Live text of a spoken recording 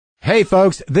Hey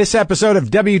folks, this episode of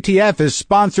WTF is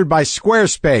sponsored by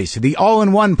Squarespace, the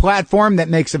all-in-one platform that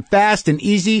makes it fast and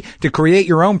easy to create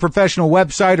your own professional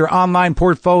website or online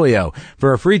portfolio.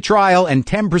 For a free trial and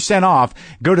 10% off,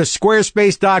 go to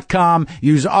squarespace.com,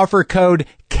 use offer code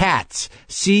CATS,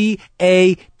 C-A-T-S,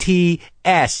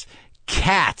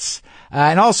 CATS.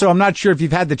 And also, I'm not sure if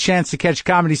you've had the chance to catch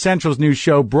Comedy Central's new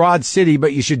show, Broad City,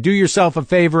 but you should do yourself a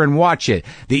favor and watch it.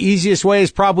 The easiest way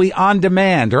is probably on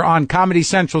demand or on Comedy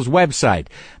Central's website.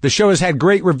 The show has had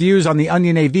great reviews on the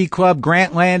Onion AV Club,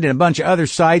 Grantland, and a bunch of other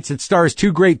sites. It stars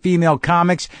two great female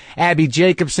comics, Abby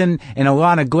Jacobson and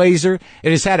Alana Glazer.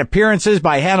 It has had appearances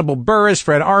by Hannibal Buress,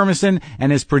 Fred Armisen,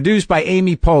 and is produced by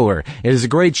Amy Poehler. It is a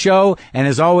great show, and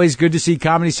as always, good to see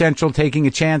Comedy Central taking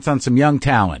a chance on some young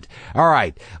talent. All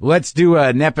right, let's do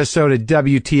an episode of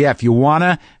WTF. You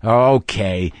wanna?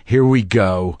 Okay, here we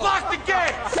go. Lock the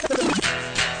gate!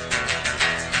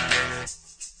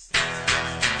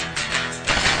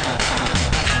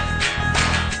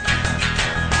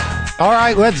 All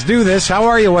right, let's do this. How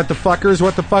are you, what the fuckers,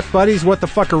 what the fuck buddies, what the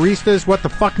fuckeristas, what the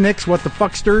fuck nicks, what the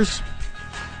fucksters?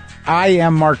 I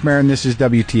am Marc Maron. This is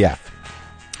WTF.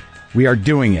 We are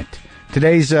doing it.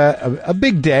 Today's a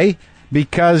big day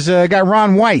because I got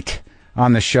Ron White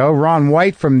on the show. Ron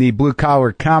White from the Blue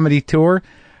Collar Comedy Tour.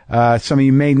 Some of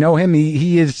you may know him.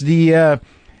 He is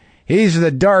he's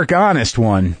the dark, honest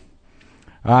one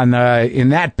on in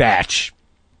that batch.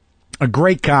 A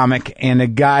great comic and a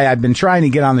guy I've been trying to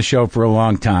get on the show for a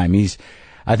long time. He's,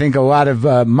 I think, a lot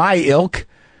of my ilk,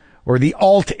 or the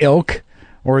alt ilk,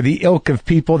 or the ilk of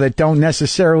people that don't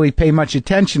necessarily pay much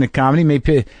attention to comedy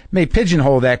may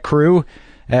pigeonhole that crew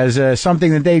as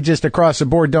something that they just across the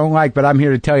board don't like. But I'm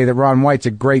here to tell you that Ron White's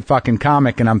a great fucking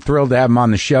comic, and I'm thrilled to have him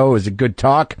on the show. It was a good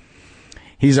talk.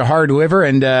 He's a hard liver,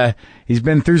 and he's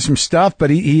been through some stuff, but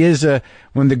he is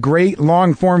one of the great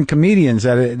long-form comedians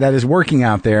that is working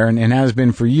out there and has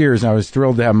been for years. I was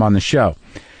thrilled to have him on the show.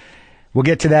 We'll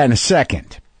get to that in a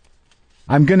second.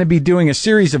 I'm going to be doing a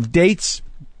series of dates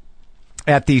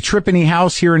at the Tripany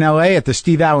House here in L.A. at the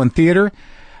Steve Allen Theater.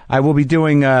 I will be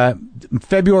doing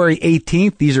February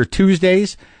 18th. These are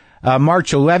Tuesdays,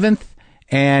 March 11th,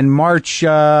 and March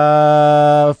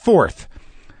 4th.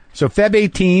 So Feb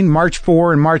 18, March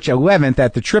 4, and March 11th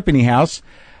at the Tripany House.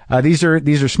 These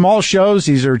are small shows.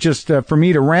 These are just for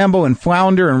me to ramble and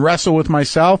flounder and wrestle with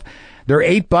myself. They're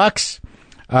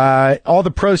 $8. All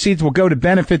the proceeds will go to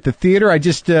benefit the theater. I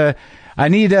just I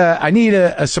need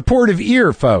a supportive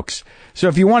ear, folks. So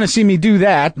if you want to see me do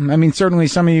that, I mean, certainly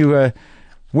some of you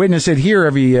witness it here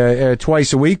every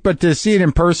twice a week, but to see it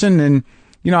in person, and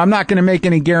you know, I'm not going to make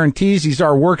any guarantees. These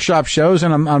are workshop shows,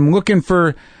 and I'm looking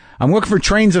for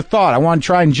trains of thought. I want to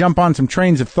try and jump on some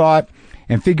trains of thought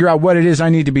and figure out what it is I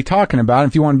need to be talking about.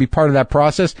 If you want to be part of that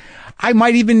process, I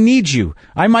might even need you.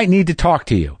 I might need to talk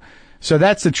to you. So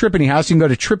that's the Tripany House. You can go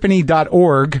to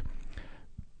tripany.org.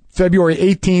 February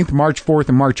 18th, March 4th,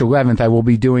 and March 11th, I will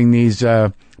be doing these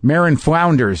Marin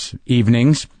Flounders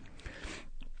evenings.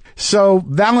 So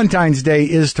Valentine's Day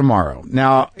is tomorrow.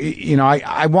 Now, you know,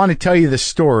 I want to tell you the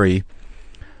story.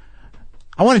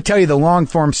 I want to tell you the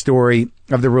long-form story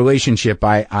of the relationship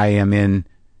I am in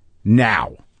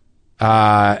now.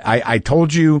 I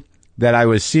told you that I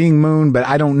was seeing Moon, but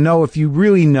I don't know if you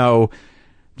really know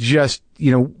just,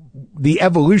 you know, the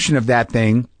evolution of that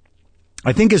thing.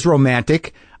 I think is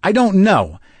romantic. I don't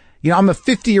know. You know, I'm a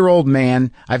 50-year-old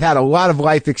man. I've had a lot of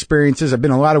life experiences. I've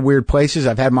been in a lot of weird places.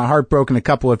 I've had my heart broken a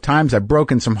couple of times. I've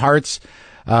broken some hearts,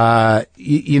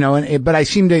 you know, but I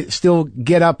seem to still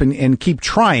get up and keep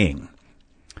trying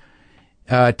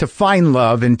to find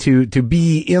love and to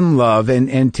be in love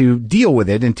and to deal with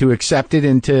it and to accept it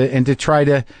and to try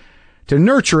to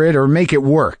nurture it or make it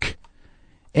work.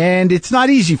 And it's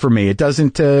not easy for me. It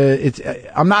doesn't,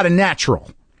 I'm not a natural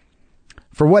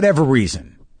for whatever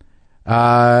reason.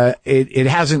 It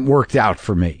hasn't worked out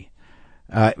for me,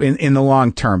 in the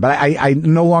long term, but I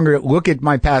no longer look at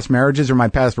my past marriages or my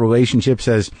past relationships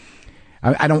as,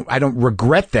 I don't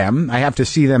regret them. I have to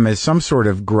see them as some sort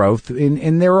of growth,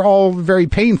 and they're all very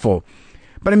painful.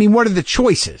 But I mean, what are the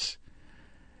choices?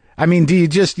 I mean, do you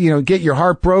just, you know, get your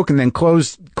heart broke and then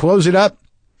close it up,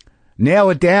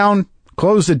 nail it down,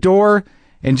 close the door,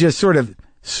 and just sort of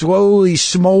slowly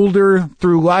smolder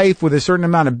through life with a certain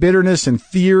amount of bitterness and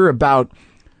fear about,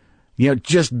 you know,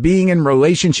 just being in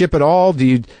relationship at all? Do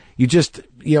you just,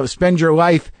 you know, spend your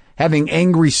life having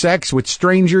angry sex with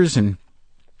strangers and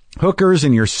hookers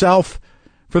and yourself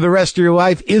for the rest of your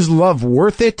life? Is love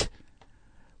worth it?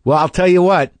 Well, I'll tell you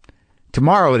what,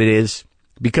 tomorrow it is.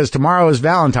 because tomorrow is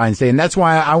Valentine's Day, and that's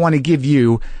why I want to give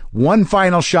you one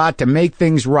final shot to make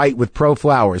things right with Pro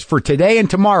Flowers. For today and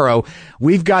tomorrow,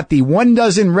 we've got the 1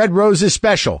 dozen red roses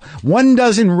special. 1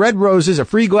 dozen red roses, a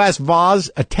free glass vase,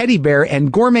 a teddy bear,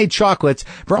 and gourmet chocolates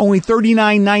for only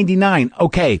 $39.99.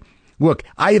 Okay, look,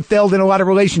 I have failed in a lot of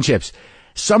relationships.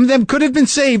 Some of them could have been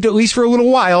saved, at least for a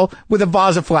little while, with a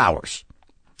vase of flowers.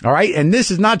 All right, and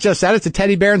this is not just that, it's a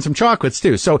teddy bear and some chocolates,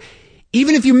 too. So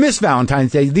even if you miss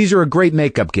Valentine's Day, these are a great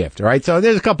makeup gift, all right? So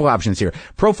there's a couple options here.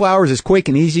 Pro Flowers is quick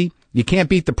and easy. You can't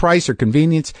beat the price or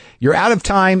convenience. You're out of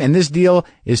time, and this deal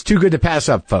is too good to pass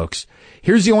up, folks.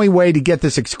 Here's the only way to get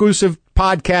this exclusive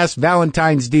podcast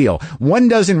Valentine's deal. 1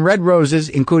 dozen red roses,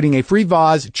 including a free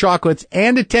vase, chocolates,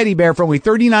 and a teddy bear for only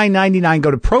 $39.99.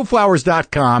 Go to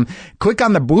proflowers.com, click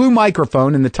on the blue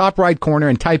microphone in the top right corner,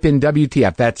 and type in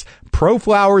WTF. That's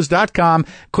proflowers.com.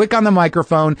 Click on the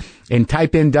microphone and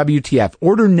type in WTF.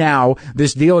 Order now.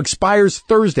 This deal expires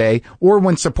Thursday or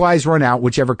when supplies run out,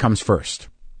 whichever comes first.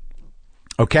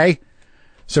 Okay?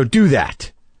 So do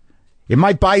that. It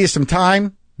might buy you some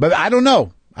time, but I don't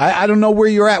know. I don't know where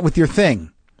you're at with your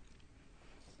thing.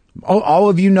 All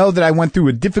of you know that I went through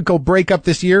a difficult breakup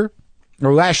this year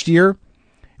or last year.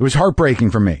 It was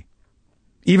heartbreaking for me,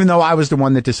 even though I was the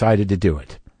one that decided to do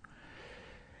it.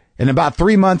 And about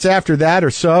 3 months after that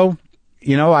or so,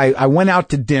 I went out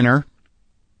to dinner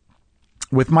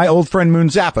with my old friend Moon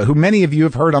Zappa, who many of you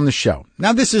have heard on the show.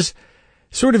 Now, this is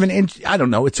sort of I don't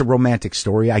know, it's a romantic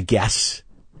story, I guess.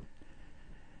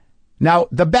 Now,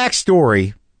 the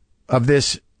backstory of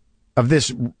this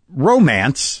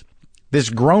romance, this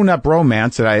grown-up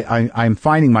romance that I'm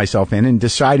finding myself in and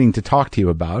deciding to talk to you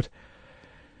about,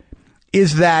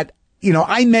 is that,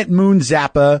 I met Moon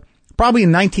Zappa probably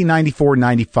in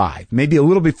 1994-95, maybe a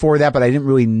little before that, but I didn't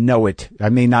really know it. I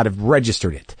may not have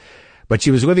registered it. But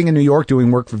she was living in New York doing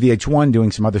work for VH1,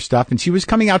 doing some other stuff, and she was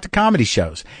coming out to comedy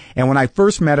shows. And when I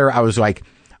first met her, I was like,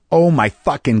 oh my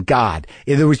fucking God.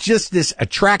 There was just this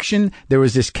attraction. There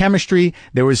was this chemistry.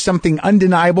 There was something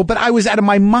undeniable, but I was out of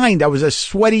my mind. I was a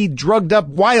sweaty, drugged up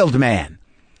wild man.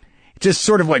 Just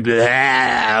sort of like,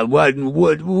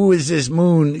 who is this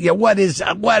Moon? Yeah,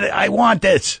 I want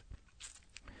this.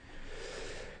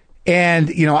 And,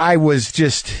 I was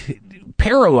just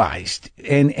paralyzed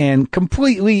and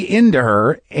completely into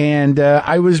her. And,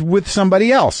 I was with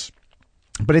somebody else.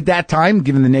 But at that time,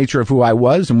 given the nature of who I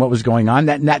was and what was going on,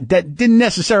 that didn't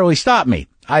necessarily stop me.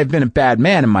 I've been a bad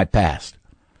man in my past.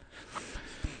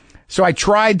 So I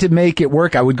tried to make it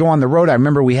work. I would go on the road. I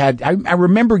remember I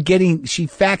remember she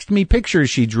faxed me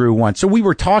pictures she drew once. So we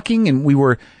were talking and we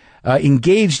were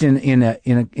engaged in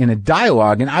a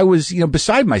dialogue, and I was,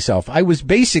 beside myself. I was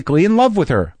basically in love with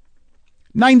her.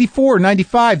 94,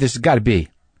 95, this has got to be.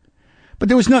 But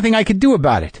there was nothing I could do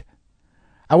about it.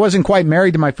 I wasn't quite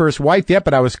married to my first wife yet,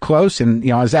 but I was close,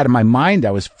 and, I was out of my mind.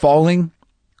 I was falling,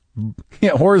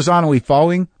 horizontally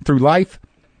falling through life.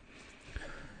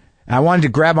 And I wanted to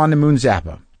grab onto Moon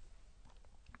Zappa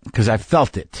because I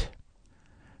felt it.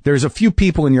 There's a few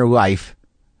people in your life,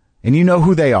 and you know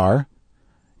who they are.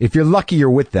 If you're lucky, you're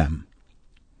with them.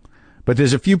 But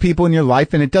there's a few people in your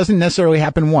life, and it doesn't necessarily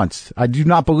happen once. I do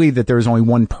not believe that there is only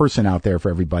one person out there for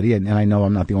everybody, and I know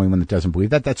I'm not the only one that doesn't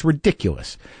believe that. That's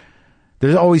ridiculous.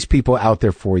 There's always people out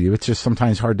there for you. It's just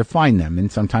sometimes hard to find them,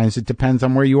 and sometimes it depends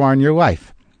on where you are in your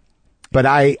life. But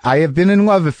I have been in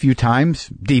love a few times,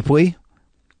 deeply,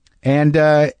 and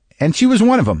she was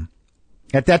one of them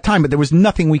at that time, but there was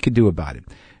nothing we could do about it.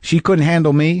 She couldn't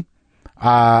handle me.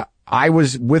 I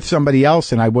was with somebody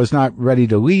else, and I was not ready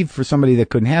to leave for somebody that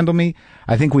couldn't handle me.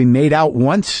 I think we made out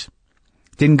once,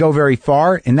 didn't go very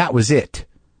far, and that was it.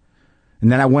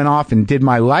 And then I went off and did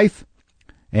my life.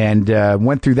 And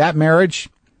went through that marriage,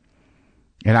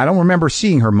 and I don't remember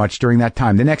seeing her much during that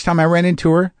time. The next time I ran into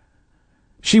her,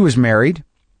 she was married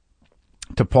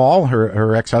to Paul,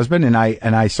 her ex-husband, and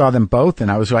I saw them both, and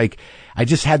I was like, I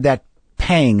just had that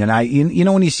pang. And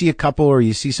when you see a couple or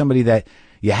you see somebody that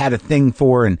you had a thing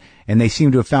for, and they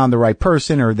seem to have found the right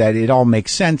person, or that it all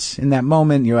makes sense in that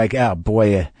moment, you're like, oh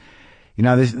boy,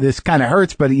 this kind of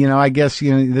hurts, but I guess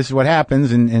this is what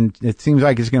happens, and it seems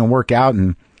like it's going to work out,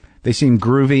 and they seem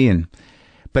groovy,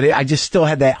 but I just still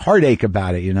had that heartache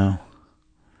about it,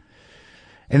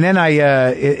 And then I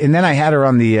had her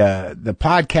on the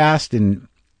podcast, and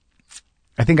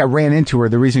I think I ran into her.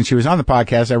 The reason she was on the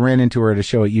podcast, I ran into her at a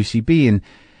show at UCB, and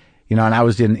I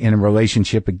was in a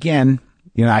relationship again.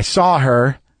 I saw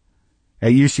her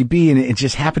at UCB, and it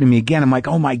just happened to me again. I'm like,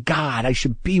 oh my God, I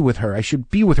should be with her.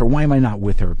 Why am I not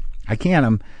with her? I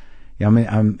can't.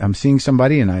 I'm seeing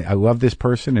somebody, and I love this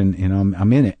person, and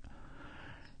I'm in it.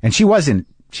 And she wasn't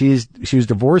she was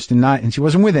divorced and she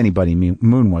wasn't with anybody.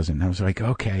 Moon wasn't. I was like,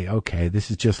 okay,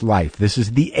 this is just life. This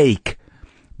is the ache.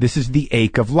 This is the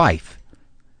ache of life.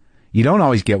 You don't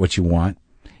always get what you want.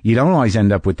 You don't always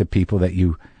end up with the people that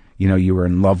you were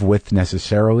in love with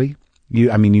necessarily.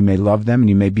 You may love them and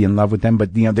you may be in love with them,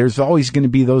 but there's always going to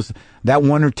be that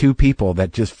one or two people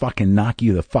that just fucking knock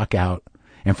you the fuck out.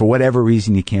 And for whatever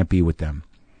reason, you can't be with them.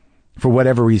 For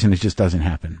whatever reason, it just doesn't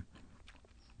happen.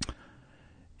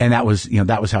 And that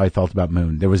was how I felt about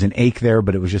Moon. There was an ache there,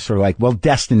 but it was just sort of like, well,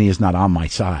 destiny is not on my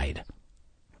side.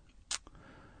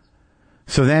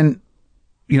 So then,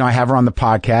 I have her on the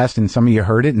podcast, and some of you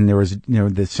heard it, and there was,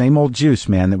 the same old juice,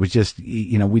 man, that was just,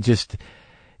 it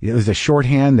was a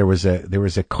shorthand, there was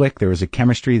a click, there was a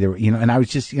chemistry, and I was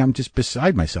just, I'm just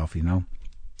beside myself,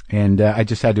 and I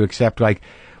just had to accept, like,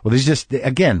 well, there's just,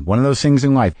 again, one of those things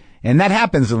in life. And that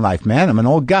happens in life, man. I'm an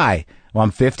old guy. Well,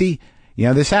 I'm 50.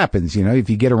 This happens. If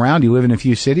you get around, you live in a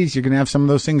few cities, you're going to have some of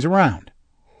those things around.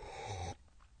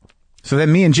 So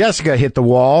then me and Jessica hit the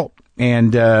wall,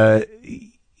 and,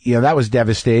 that was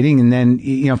devastating. And then,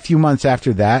 a few months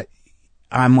after that,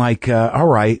 I'm like, all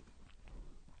right,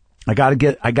 I gotta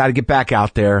get back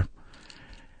out there.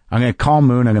 I'm going to call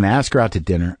Moon. I'm going to ask her out to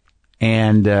dinner.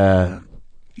 And,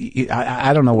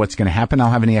 I don't know what's going to happen. I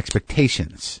don't have any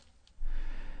expectations.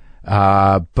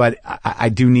 But I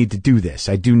do need to do this.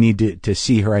 I do need to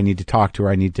see her. I need to talk to her.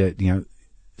 I need to,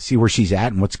 see where she's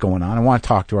at and what's going on. I want to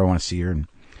talk to her. I want to see her. And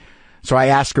so I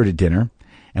ask her to dinner,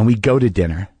 and we go to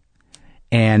dinner.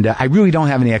 And I really don't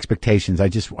have any expectations.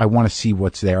 I want to see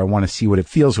what's there. I want to see what it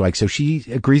feels like. So she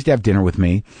agrees to have dinner with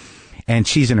me, and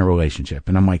she's in a relationship.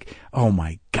 And I'm like, oh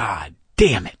my God,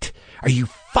 damn it. Are you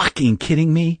fucking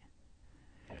kidding me?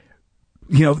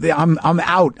 I'm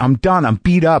out. I'm done. I'm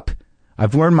beat up.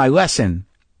 I've learned my lesson.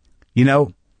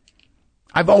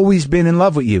 I've always been in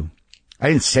love with you. I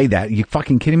didn't say that. Are you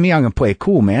fucking kidding me? I'm going to play it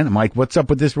cool, man. I'm like, what's up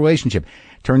with this relationship?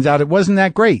 Turns out it wasn't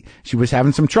that great. She was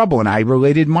having some trouble, and I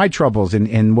related my troubles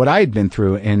and what I had been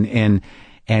through,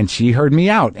 and she heard me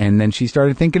out, and then she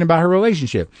started thinking about her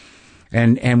relationship,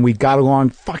 and we got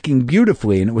along fucking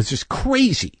beautifully, and it was just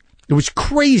crazy. It was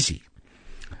crazy.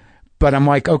 But I'm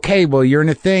like, okay, well, you're in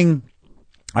a thing.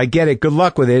 I get it. Good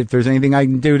luck with it. If there's anything I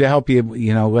can do to help you,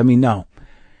 let me know.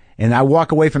 And I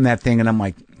walk away from that thing, and I'm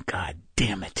like, God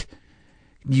damn it.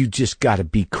 You just got to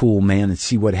be cool, man, and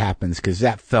see what happens, because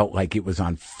that felt like it was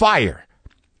on fire.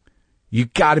 You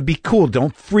got to be cool.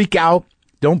 Don't freak out.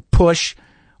 Don't push.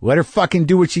 Let her fucking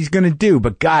do what she's going to do.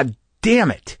 But God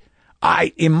damn it.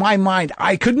 In my mind,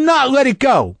 I could not let it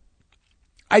go.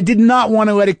 I did not want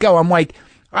to let it go. I'm like,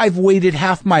 I've waited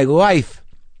half my life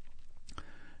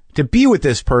to be with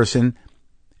this person,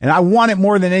 and I want it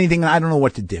more than anything, and I don't know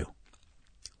what to do.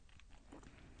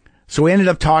 So we ended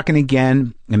up talking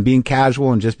again and being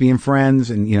casual and just being friends,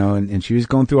 and and she was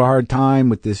going through a hard time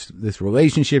with this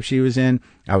relationship she was in.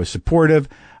 I was supportive.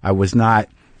 I was not,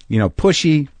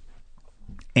 pushy.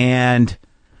 And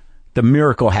the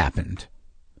miracle happened.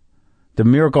 The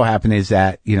miracle happened is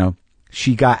that,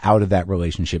 she got out of that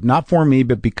relationship. Not for me,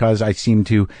 but because I seemed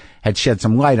to had shed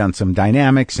some light on some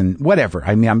dynamics and whatever.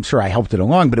 I mean, I'm sure I helped it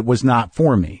along, but it was not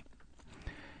for me.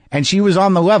 And she was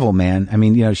on the level, man. I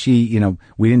mean,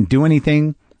 we didn't do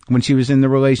anything when she was in the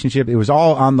relationship. It was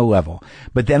all on the level.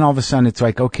 But then all of a sudden it's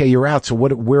like, okay, you're out. So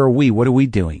where are we? What are we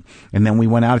doing? And then we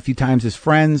went out a few times as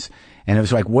friends, and it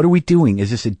was like, what are we doing?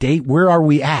 Is this a date? Where are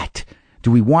we at?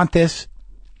 Do we want this?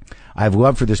 I have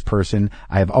love for this person.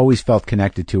 I have always felt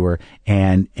connected to her,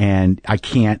 and I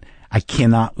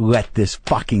cannot let this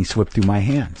fucking slip through my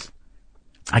hands.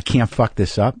 I can't fuck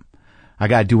this up. I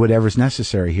gotta do whatever's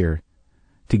necessary here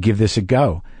to give this a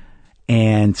go.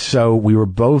 And so we were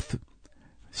both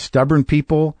stubborn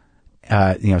people,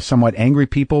 somewhat angry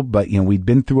people, but, we'd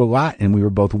been through a lot, and we were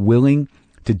both willing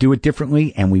to do it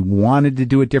differently, and we wanted to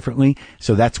do it differently.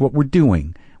 So that's what we're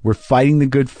doing. We're fighting the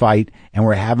good fight, and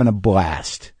we're having a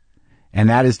blast. And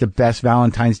that is the best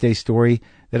Valentine's Day story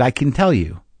that I can tell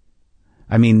you.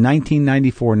 I mean,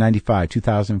 1994, 95,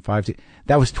 2005,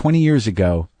 that was 20 years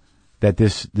ago that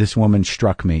this woman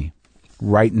struck me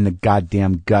right in the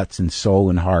goddamn guts and soul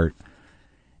and heart.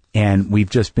 And we've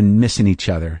just been missing each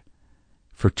other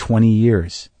for 20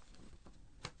 years.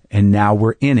 And now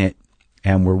we're in it,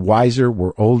 and we're wiser,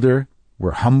 we're older,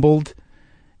 we're humbled,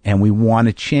 and we want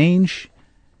to change,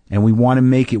 and we want to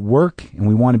make it work, and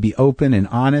we want to be open and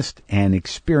honest and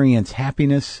experience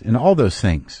happiness and all those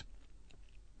things.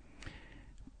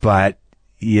 But,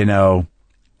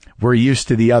 we're used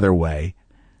to the other way.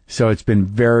 So it's been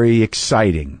very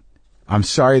exciting. I'm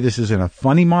sorry this isn't a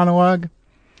funny monologue,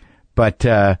 but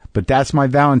that's my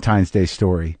Valentine's Day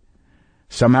story.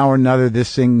 Somehow or another,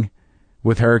 this thing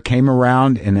with her came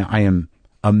around, and I am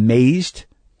amazed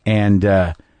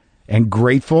and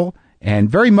grateful and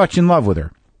very much in love with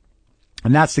her.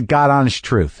 And that's the God honest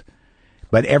truth.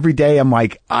 But every day I'm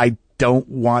like, I don't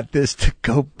want this to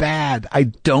go bad. I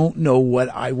don't know what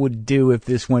I would do if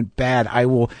this went bad. I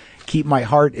will keep my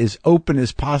heart as open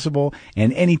as possible.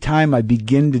 And anytime I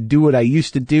begin to do what I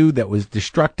used to do that was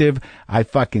destructive, I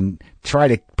fucking try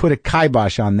to put a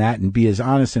kibosh on that and be as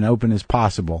honest and open as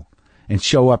possible and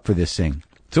show up for this thing.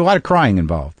 There's a lot of crying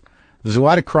involved. There's a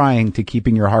lot of crying to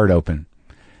keeping your heart open.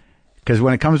 Because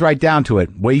when it comes right down to it,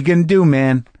 what are you going to do,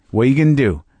 man? What are you going to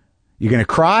do? You going to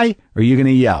cry or are you going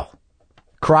to yell?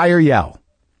 Cry or yell?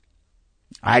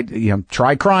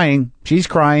 Try crying. She's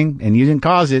crying and you didn't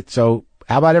cause it. So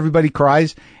how about everybody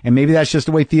cries? And maybe that's just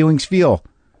the way feelings feel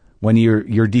when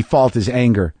your default is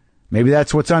anger. Maybe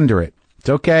that's what's under it. It's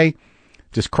okay.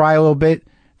 Just cry a little bit.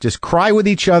 Just cry with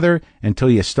each other until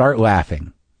you start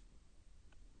laughing.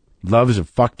 Love is a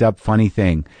fucked up, funny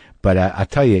thing. But I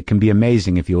tell you, it can be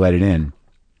amazing if you let it in.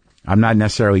 I'm not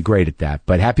necessarily great at that,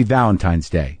 but happy Valentine's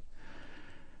Day.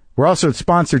 We're also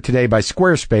sponsored today by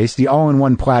Squarespace, the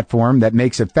all-in-one platform that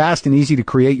makes it fast and easy to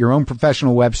create your own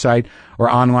professional website or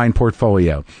online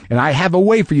portfolio. And I have a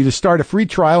way for you to start a free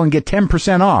trial and get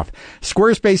 10% off.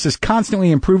 Squarespace is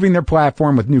constantly improving their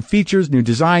platform with new features, new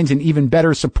designs, and even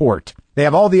better support. They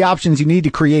have all the options you need to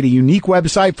create a unique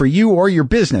website for you or your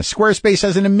business. Squarespace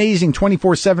has an amazing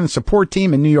 24/7 support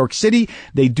team in New York City.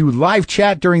 They do live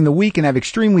chat during the week and have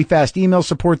extremely fast email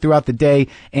support throughout the day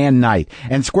and night.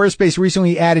 And Squarespace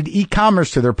recently added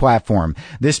e-commerce to their platform.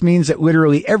 This means that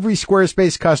literally every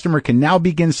Squarespace customer can now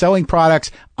begin selling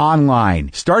products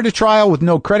online. Start a trial with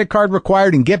no credit card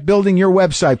required and get building your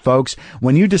website, folks.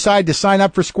 When you decide to sign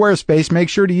up for Squarespace, make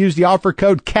sure to use the offer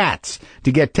code CATS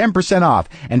to get 10% off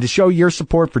and to show your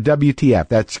support for WTF.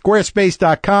 That's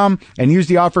squarespace.com and use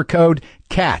the offer code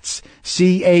CATS,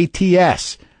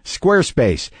 C-A-T-S.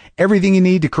 Squarespace. Everything you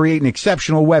need to create an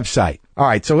exceptional website. All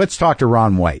right, so let's talk to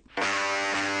Ron White.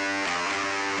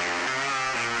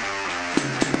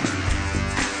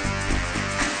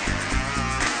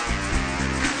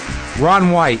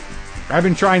 Ron White, I've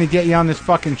been trying to get you on this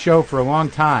fucking show for a long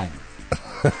time.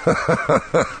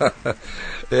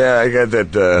 Yeah, I got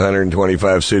that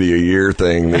 125 city a year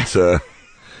thing that's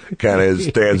kind of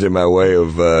stands in my way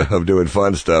of doing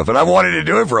fun stuff. And I've wanted to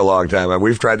do it for a long time.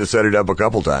 We've tried to set it up a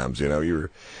couple times. The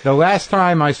last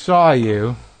time I saw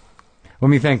you, let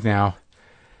me think now.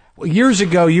 Years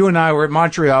ago, you and I were at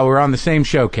Montreal. We were on the same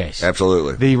showcase.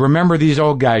 Absolutely. The Remember These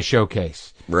Old Guys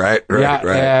showcase. Right.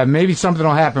 Maybe something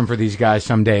will happen for these guys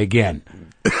someday again.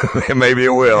 Maybe it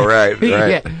will, right.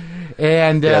 Yeah.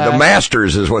 And the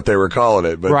Masters is what they were calling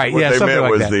it, but right, what they meant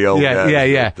was the old guys.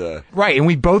 Yeah. But, right, and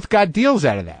we both got deals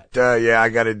out of that. I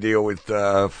got a deal with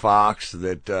Fox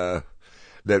that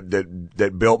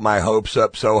built my hopes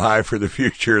up so high for the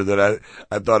future that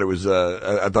I thought it was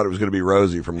going to be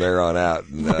rosy from there on out.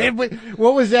 And,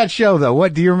 what was that show though?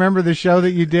 What do you remember the show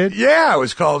that you did? Yeah, it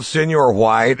was called Senor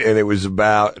White, and it was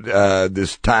about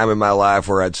this time in my life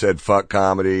where I'd said fuck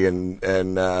comedy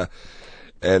and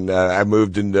I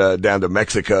moved down to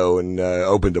Mexico and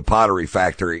opened a pottery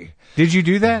factory. Did you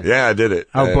do that? Yeah, I did it.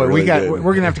 Oh boy, we're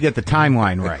gonna have to get the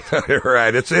timeline right.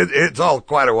 Right, it's all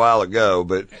quite a while ago,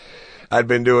 but I'd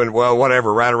been doing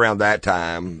right around that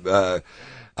time. The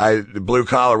Blue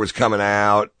Collar was coming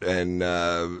out, and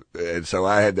so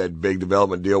I had that big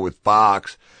development deal with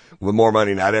Fox with more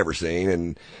money than I'd ever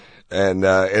seen, and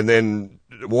then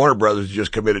Warner Brothers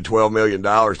just committed $12 million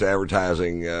to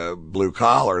advertising Blue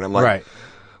Collar, and I'm like, right.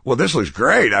 Well, this looks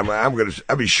great.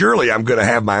 Surely I'm gonna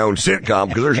have my own sitcom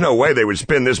because there's no way they would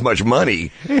spend this much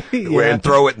money and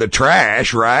throw it in the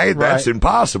trash, right? That's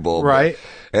impossible. Right.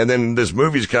 And then this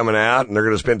movie's coming out, and they're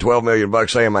going to spend $12 million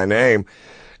saying my name,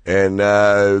 and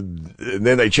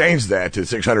then they changed that to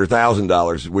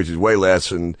 $600,000, which is way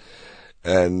less, and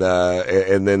then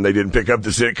they didn't pick up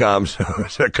the sitcoms.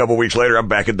 So a couple weeks later, I'm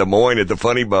back at Des Moines at the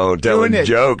Funny Bone telling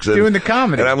jokes, doing the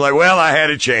comedy, and I'm like, well, I had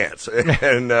a chance, and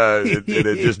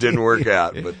it just didn't work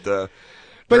out, but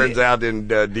turns out in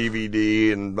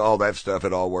DVD and all that stuff,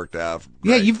 it all worked out.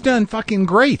 Yeah, you've done fucking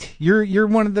great. You're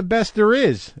one of the best there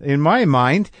is, in my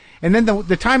mind. And then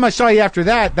the time I saw you after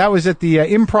that was at the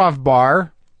Improv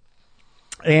Bar,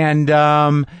 and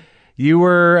you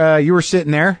were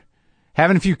sitting there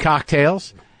having a few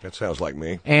cocktails, That sounds like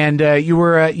me. And you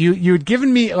were you had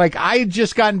given me, like, I had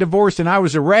just gotten divorced and I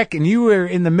was a wreck, and you were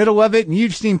in the middle of it, and you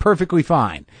seemed perfectly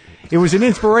fine. It was an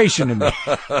inspiration to me.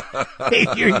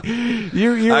 I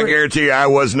guarantee you I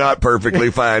was not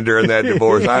perfectly fine during that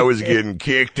divorce. I was getting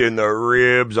kicked in the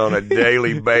ribs on a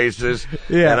daily basis,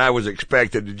 and I was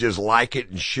expected to just like it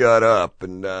and shut up.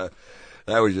 And that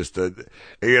was just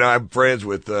I'm friends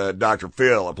with Dr.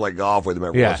 Phil. I play golf with him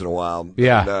every once in a while.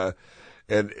 Yeah.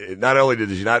 And not only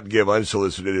does he not give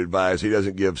unsolicited advice, he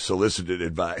doesn't give solicited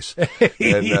advice.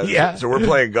 And, so we're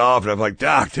playing golf, and I'm like,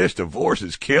 Doc, this divorce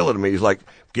is killing me. He's like,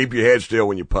 keep your head still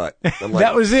when you putt. I'm like,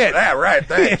 that was it. Yeah, right,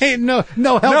 thanks. no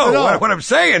help at all. What I'm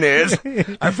saying is,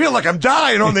 I feel like I'm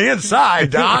dying on the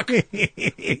inside, Doc. I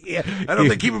don't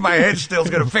think keeping my head still is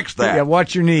going to fix that. Yeah,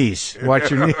 watch your knees.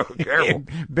 Watch your knees. Careful.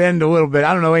 Bend a little bit.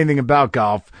 I don't know anything about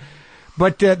golf.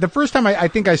 But the first time I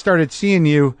think I started seeing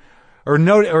you, or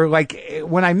like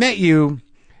when I met you,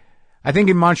 I think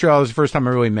in Montreal was the first time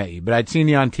I really met you, but I'd seen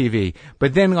you on TV.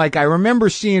 But then, like, I remember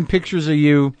seeing pictures of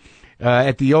you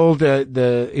at the old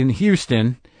in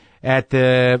Houston at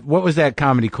what was that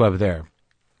comedy club there?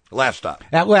 Laugh Stop.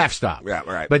 At Laugh Stop. Yeah,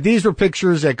 right. But these were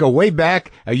pictures that go way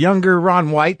back. A younger Ron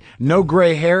White, no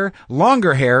gray hair,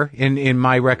 longer hair in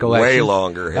my recollection. Way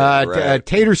longer hair. Right.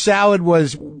 Tater salad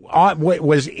was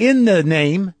in the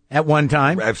name at one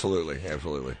time. Absolutely.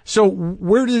 So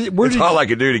where did all I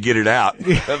could do to get it out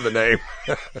of the name.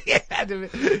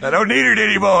 I don't need it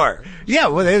anymore. Yeah,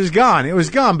 well, it was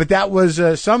gone. But that was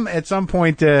at some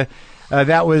point.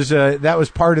 That was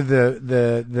part of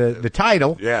the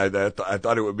title. Yeah, I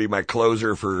thought it would be my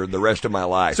closer for the rest of my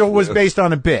life. So it was based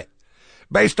on a bit.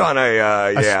 Based on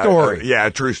a story.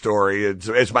 A true story.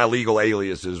 It's my legal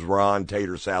alias is Ron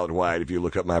Tater Salad White, if you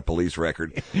look up my police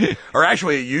record. Or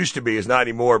actually, it used to be. It's not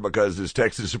anymore because this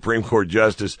Texas Supreme Court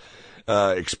justice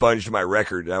expunged my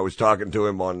record. I was talking to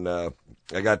him on,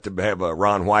 I got to have a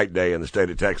Ron White Day in the state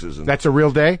of Texas. And that's a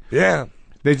real day? Yeah.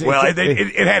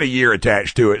 It had a year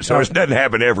attached to it, so it doesn't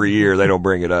happen every year. They don't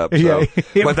bring it up. So.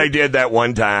 But they did that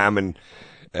one time,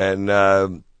 and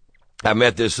I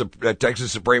met this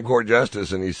Texas Supreme Court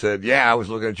justice, and he said, I was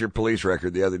looking at your police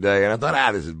record the other day, and I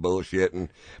thought, this is bullshit. And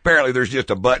apparently there's just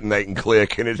a button they can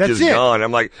click, and it's gone.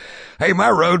 I'm like, hey,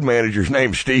 my road manager's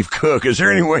name's Steve Cook. Is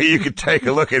there any way you could take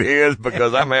a look at his?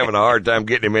 Because I'm having a hard time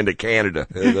getting him into Canada.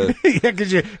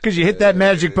 Because you hit that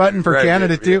magic button for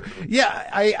Canada, too. Yeah,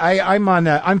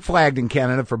 I'm flagged in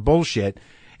Canada for bullshit.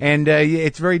 And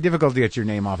it's very difficult to get your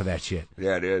name off of that shit.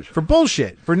 Yeah, it is. For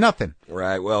bullshit, for nothing.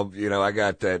 Right. Well, I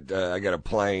got that. I got a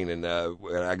plane, and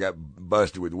I got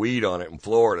busted with weed on it in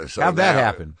Florida. So how'd that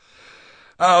happen?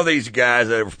 Oh, these guys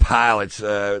that were pilots,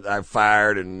 I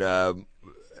fired, and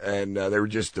they were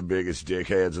just the biggest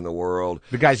dickheads in the world.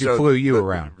 The guys who flew you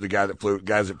around. The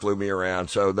guys that flew me around.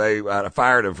 So I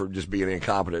fired them for just being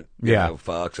incompetent.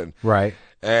 Fucks and right.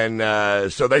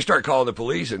 And so they start calling the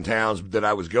police in towns that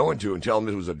I was going to and telling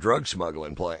them it was a drug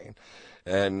smuggling plane.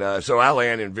 And so I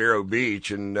land in Vero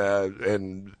Beach, and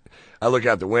I look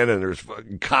out the window, and there's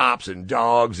fucking cops and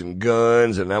dogs and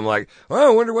guns, and I'm like,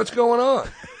 I wonder what's going on.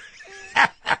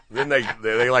 Then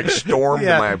they like stormed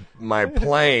my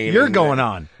plane. You're going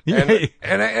on.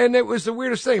 And it was the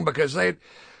weirdest thing because they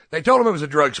told them it was a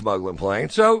drug smuggling plane.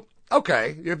 So,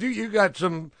 okay, if you got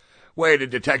some way to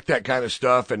detect that kind of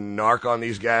stuff and narc on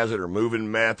these guys that are moving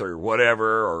meth or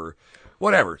whatever,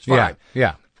 it's fine.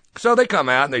 Yeah. So they come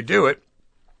out and they do it.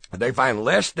 They find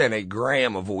less than a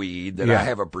gram of weed that I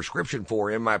have a prescription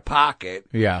for in my pocket.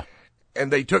 Yeah. And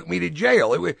they took me to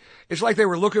jail. It's like they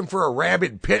were looking for a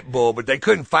rabid pit bull, but they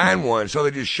couldn't find one, so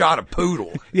they just shot a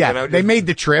poodle. Yeah, they made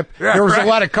the trip. There was a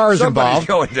lot of cars involved.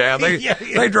 Somebody's going down.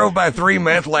 They drove by 3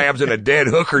 meth labs and a dead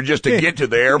hooker just to get to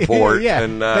the airport.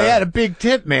 And they had a big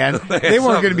tip, man. They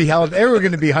weren't going to be held. They were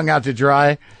going to be hung out to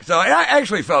dry. So I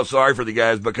actually felt sorry for the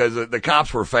guys because the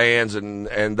cops were fans, and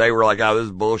they were like, "Oh, this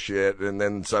is bullshit." And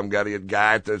then some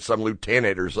some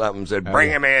lieutenant or something said, "Bring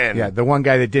him in." Yeah, the one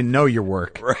guy that didn't know your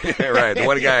work. Right. The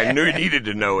one guy I knew needed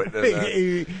to know it.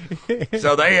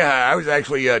 So I was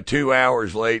actually 2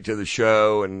 hours late to the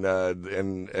show, and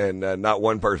not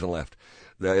one person left.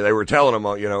 They were telling him,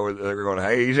 they were going,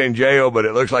 "Hey, he's in jail, but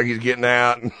it looks like he's getting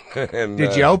out." And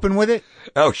did you open with it?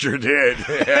 Oh, sure did.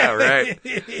 Yeah, right.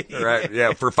 Right.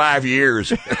 Yeah, for 5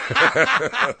 years.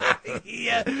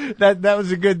 Yeah, that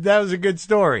was a good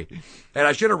story. And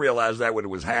I should have realized that when it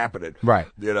was happening. Right.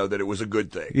 That it was a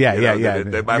good thing. Yeah.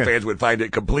 That my fans would find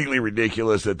it completely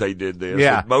ridiculous that they did this.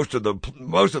 Yeah. Most of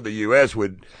the U.S.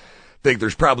 would think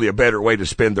there's probably a better way to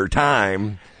spend their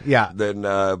time. Yeah. But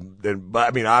now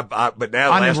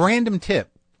on a random tip.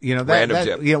 You know, Random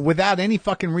tip. You know, without any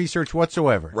fucking research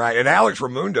whatsoever. Right. And Alex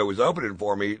Raimundo was opening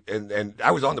for me, and I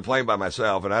was on the plane by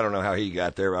myself, and I don't know how he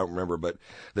got there. I don't remember. But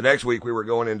the next week we were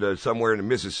going into somewhere in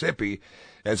Mississippi,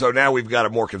 and so now we've got a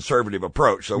more conservative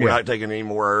approach. So we're not taking any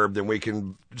more herb than we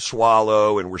can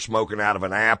swallow, and we're smoking out of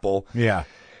an apple. Yeah.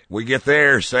 We get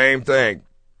there, same thing.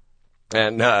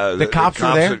 And the cops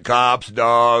are there? Cops,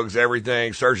 dogs,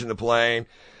 everything, searching the plane.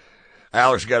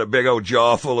 Alex got a big old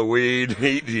jaw full of weed.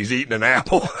 He's eating an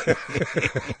apple,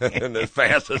 and as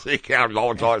fast as he can,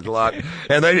 all talks a lot,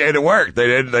 and it worked. They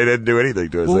didn't do anything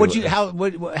to us.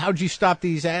 Well, how'd you stop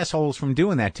these assholes from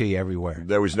doing that to you everywhere?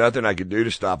 There was nothing I could do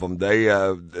to stop them.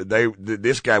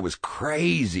 This guy was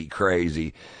crazy,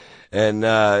 and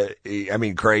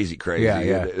crazy.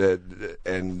 Yeah.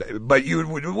 But you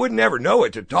would never know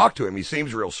it to talk to him. He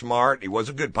seems real smart. He was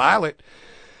a good pilot,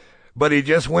 but he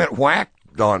just went whack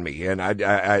on me, and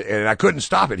I couldn't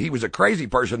stop it. He was a crazy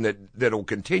person that'll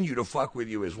continue to fuck with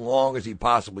you as long as he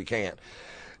possibly can.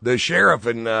 The sheriff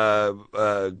in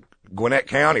Gwinnett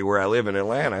County, where I live in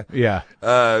Atlanta,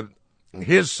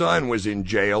 his son was in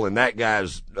jail, in that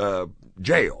guy's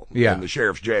jail, in the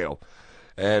sheriff's jail,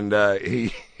 and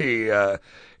he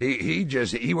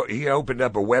opened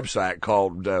up a website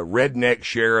called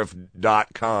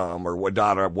rednecksheriff.com or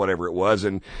whatever it was,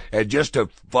 and just to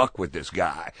fuck with this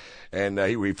guy. And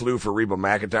he flew for Reba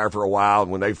McEntire for a while,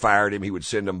 and when they fired him, he would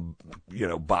send them,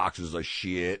 boxes of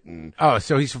shit. And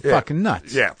so he's fucking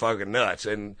nuts. Yeah, fucking nuts.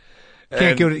 And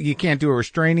you can't do a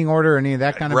restraining order or any of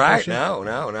that kind of right? bullshit? No.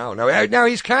 Now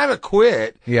he's kind of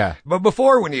quit. Yeah. But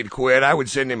before, when he'd quit, I would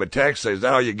send him a text saying, "Is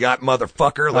that all you got,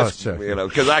 motherfucker?"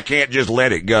 Because I can't just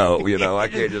let it go. I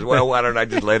can't just. Well, why don't I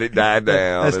just let it die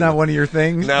down? That's not one of your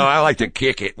things. No, I like to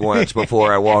kick it once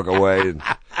before I walk away and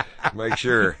make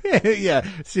sure. Yeah.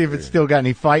 See if it's still got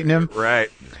any fight in him. Right.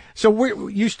 So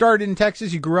you started in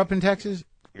Texas. You grew up in Texas.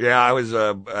 Yeah, I was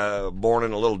born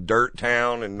in a little dirt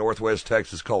town in northwest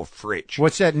Texas called Fritch.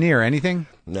 What's that near? Anything?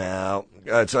 No,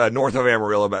 it's north of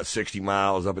Amarillo, about 60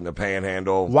 miles up in the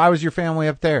Panhandle. Why was your family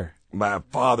up there? My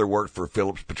father worked for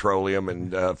Phillips Petroleum,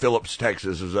 and Phillips,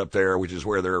 Texas, is up there, which is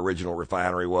where their original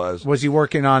refinery was. Was he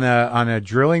working on a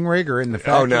drilling rig or in the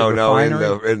factory? No,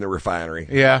 in the refinery.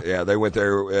 Yeah, they went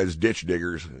there as ditch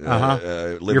diggers.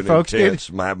 Living your folks in tents.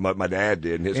 did? My dad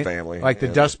did, and his family. Like the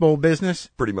Dust Bowl business?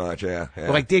 Pretty much, yeah.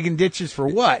 Like digging ditches for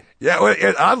what? Yeah, well,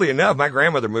 oddly enough, my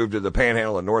grandmother moved to the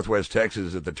Panhandle of northwest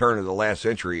Texas at the turn of the last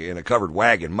century in a covered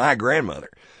wagon. My grandmother.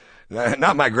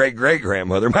 Not my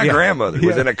great-great-grandmother. My grandmother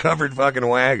was in a covered fucking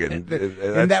wagon.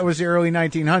 And that was the early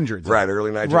 1900s. Right,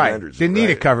 early 1900s. Right. Didn't need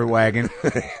a covered wagon.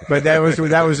 But that was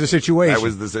the situation. That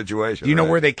was the situation. Do you know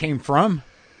where they came from?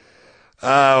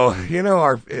 Oh,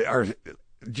 our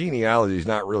genealogy is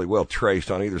not really well traced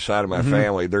on either side of my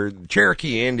family. They're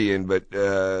Cherokee Indian, but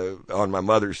on my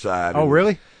mother's side. Oh,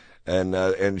 really?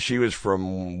 And she was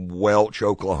from Welch,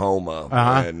 Oklahoma,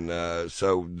 and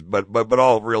but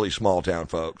all really small town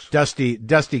folks. Dusty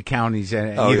counties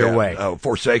either way. Oh,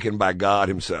 forsaken by God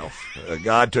Himself.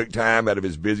 God took time out of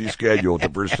His busy schedule to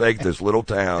forsake this little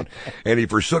town, and He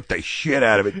forsook the shit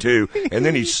out of it too. And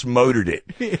then He smoted it.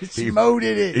 He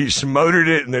smoted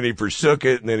it, and then He forsook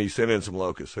it, and then He sent in some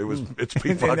locusts. He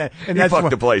fucked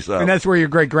the place up. And that's where your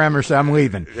great grandmother said, "I'm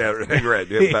leaving." Yeah,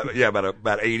 right.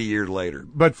 About 80 years later.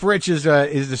 But Fritch is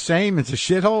the same. It's a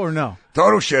shithole or no?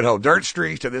 Total shithole. Dirt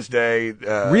streets to this day.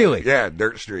 Really? Yeah,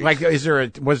 dirt streets. Like,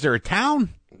 was there a town?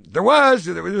 There was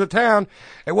a town.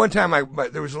 At one time,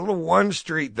 there was a little one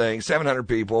street thing, 700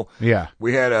 people. Yeah.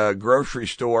 We had a grocery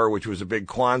store, which was a big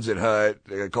Quonset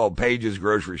hut called Page's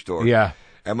Grocery Store. Yeah.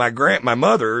 And my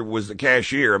mother was the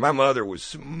cashier, and my mother was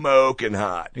smoking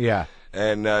hot. Yeah.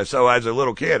 And so as a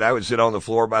little kid, I would sit on the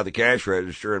floor by the cash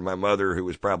register, and my mother, who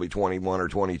was probably 21 or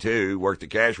 22, worked the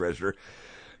cash register.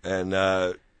 And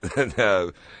I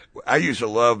used to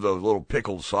love those little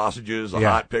pickled sausages,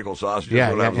 hot pickled sausages.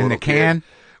 Yeah, when I was a in little the can? kid.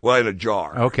 Well, in a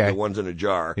jar. Okay. The ones in a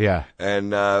jar. Yeah.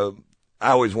 And I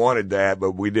always wanted that,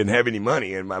 but we didn't have any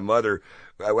money. And my mother,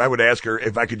 I would ask her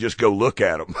if I could just go look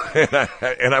at them.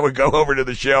 And I would go over to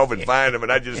the shelf and find them,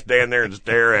 and I'd just stand there and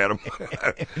stare at them.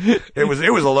 It was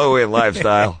a low-end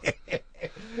lifestyle.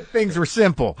 Things were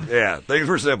simple. Yeah, things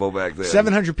were simple back then.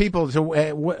 700 people. So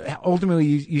ultimately,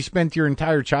 you spent your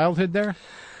entire childhood there?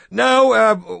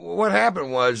 No, what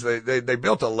happened was they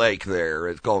built a lake there.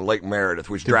 It's called Lake Meredith,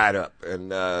 which dried up. And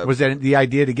was that the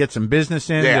idea to get some business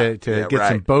in, to get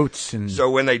some boats? And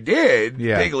so when they did,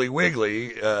 Piggly Wiggly,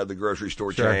 the grocery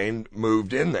store chain,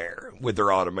 moved in there with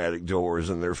their automatic doors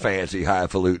and their fancy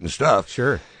highfalutin stuff.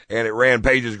 Sure. And it ran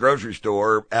Page's Grocery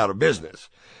Store out of business.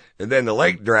 And then the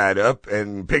lake dried up,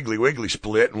 and Piggly Wiggly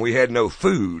split, and we had no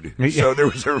food. So there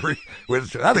was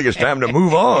I think it's time to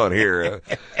move on here.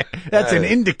 That's an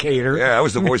indicator. Yeah, I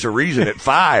was the voice of reason at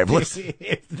 5.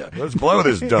 Let's blow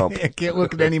this dump. I can't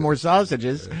look at any more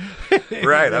sausages.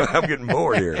 Right, I'm getting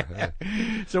bored here.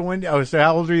 So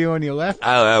how old were you when you left?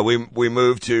 We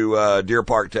moved to Deer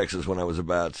Park, Texas, when I was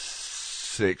about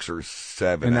 6 or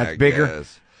 7. And that's I bigger?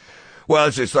 guess. Well,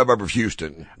 it's a suburb of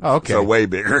Houston. Oh, okay. So way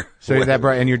bigger. So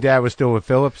and your dad was still with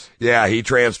Phillips? Yeah, he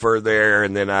transferred there,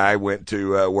 and then I went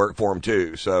to work for him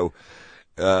too. So,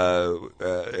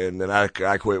 and then I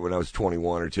quit when I was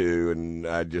 21 or 2, and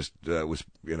I just was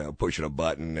pushing a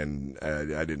button, and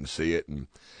I didn't see it,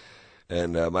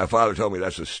 and my father told me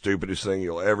that's the stupidest thing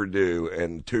you'll ever do.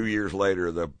 And 2 years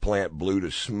later, the plant blew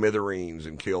to smithereens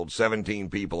and killed 17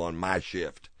 people on my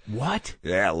shift. What?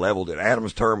 Yeah, leveled it.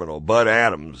 Adams Terminal, Bud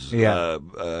Adams. Yeah.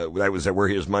 That was where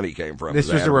his money came from. This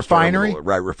was Adams a refinery? Terminal.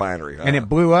 Right, refinery. And it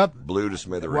blew up? Blew to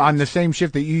smithereens. On the same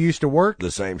shift that you used to work?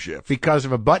 The same shift. Because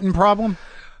of a button problem?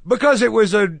 Because it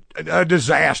was a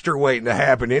disaster waiting to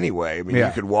happen anyway. I mean, Yeah.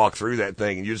 you could walk through that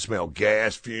thing and you'd smell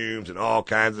gas fumes and all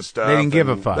kinds of stuff. They didn't give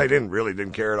a fuck. They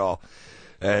didn't care at all.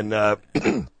 And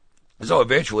so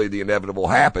eventually the inevitable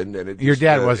happened, and Your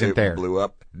dad wasn't it there. Blew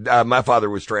up. My father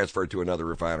was transferred to another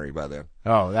refinery by then.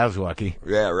 Oh, that was lucky.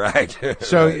 Yeah, right.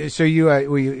 So, Right. so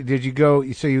you did you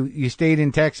go? So you stayed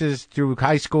in Texas through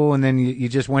high school, and then you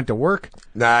just went to work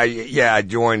Nah, yeah, I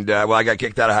joined. I got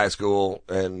kicked out of high school,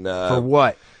 and for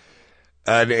what?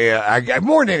 I got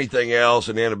more than anything else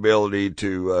an inability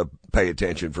to pay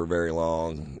attention for very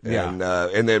long. Yeah.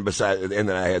 And then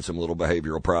I had some little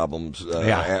behavioral problems.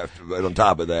 On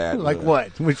top of that, Like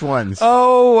what? Which ones?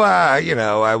 Oh,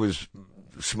 I was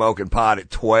smoking pot at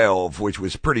 12, which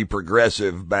was pretty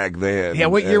progressive back then. Yeah,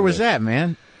 what year was that,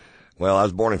 man? Well, I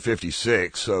was born in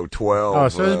 56, so 12. Oh,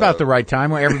 so it was about the right time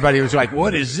where everybody was like,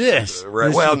 "What is this?"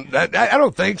 Right. Well, I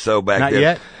don't think so back Not then.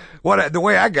 yet? The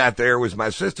way I got there was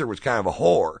my sister was kind of a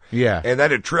whore. Yeah. And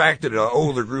that attracted an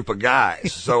older group of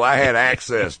guys. So I had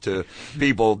access to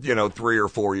people, 3 or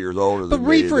 4 years older But than me.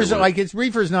 reefer's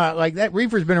reefer's not like that.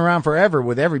 Reefer's been around forever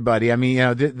with everybody. I mean,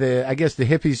 I guess the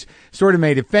hippies sort of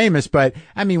made it famous, but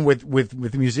I mean,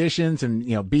 with musicians and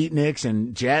beatniks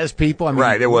and jazz people. I mean,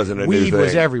 Right, it wasn't a new weed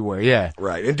was thing. everywhere. Yeah.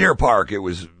 Right. In Deer Park, it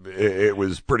was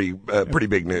pretty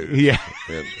big news. Yeah.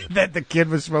 That the kid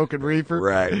was smoking reefer.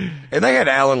 Right. And they had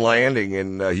Allen Landing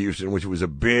in Houston, which was a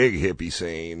big hippie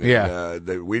scene. Yeah.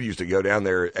 And, we used to go down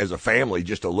there as a family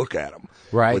just to look at them.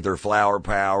 Right. With their flower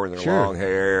power and their Sure. long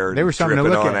hair. They were something to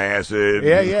tripping look on at. acid.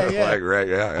 Yeah, yeah, yeah. Right,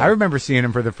 yeah. I remember seeing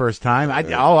him for the first time.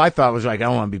 All I thought was like, I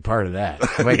want to be part of that.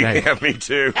 Like, Yeah, me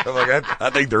too. I'm like, I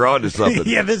think they're on to something.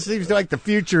 yeah, this seems like the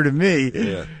future to me.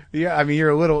 Yeah. Yeah, I mean,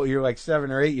 you're like 7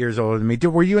 or 8 years older than me.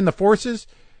 Were you in the forces?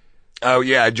 Oh,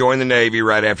 yeah, I joined the Navy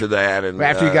right after that. And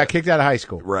After you got kicked out of high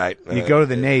school? Right. You go to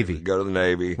the Navy. Go to the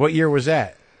Navy. What year was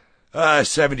that?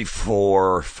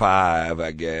 74 or 5,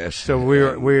 I guess. So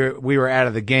we were out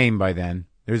of the game by then.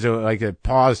 There's a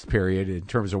paused period in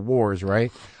terms of wars,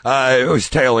 right? It was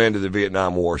tail end of the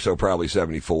Vietnam War, so probably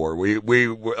 74.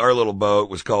 Our little boat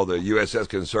was called the USS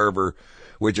Conserver,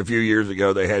 which a few years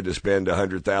ago they had to spend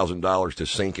 $100,000 to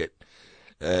sink it.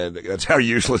 And that's how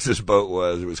useless this boat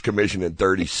was. It was commissioned in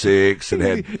 36 and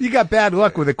had. You got bad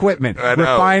luck with equipment. I know.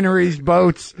 Refineries,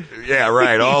 boats. Yeah,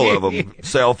 right. All of them.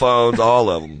 Cell phones,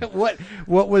 all of them.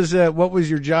 What was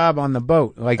your job on the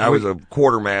boat? Like I was a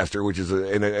quartermaster, which is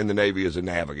in the Navy is a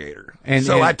navigator. And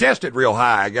I tested real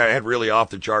high. I had really off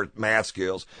the chart math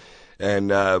skills, and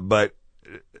but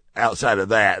outside of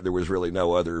that, there was really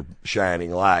no other shining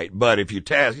light. But if you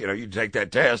test, you take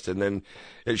that test, and then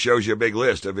it shows you a big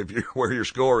list of where your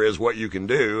score is, what you can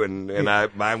do, and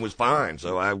mine was fine.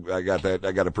 So I got that.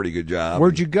 I got a pretty good job.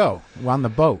 Where'd you go on the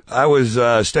boat? I was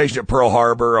stationed at Pearl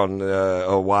Harbor on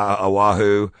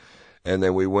Oahu. And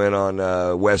then we went on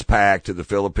Westpac to the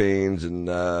Philippines and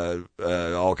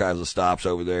all kinds of stops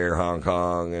over there, Hong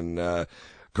Kong and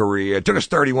Korea. It took us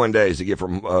 31 days to get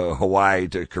from Hawaii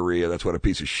to Korea. That's what a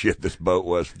piece of shit this boat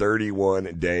was.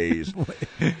 31 days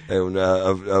and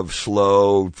of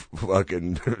slow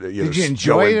fucking. Did you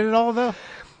enjoy it at all, though?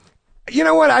 You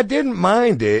know what? I didn't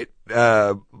mind it.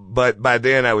 But by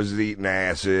then I was eating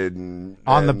acid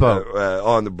on the boat.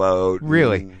 On the boat.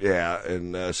 Really? And, yeah.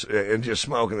 And just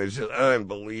smoking. It's just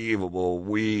unbelievable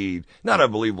weed. Not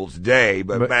unbelievable today,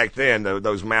 but back then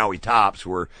those Maui tops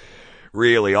were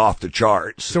really off the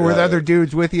charts. So were the other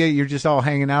dudes with you? You're just all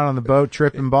hanging out on the boat,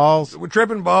 tripping balls? We're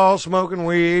tripping balls, smoking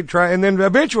weed, and then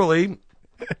eventually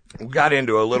we got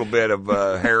into a little bit of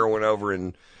heroin over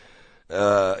in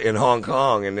Hong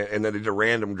Kong, and then they did a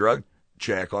random drug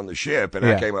check on the ship, and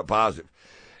I came up positive.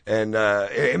 And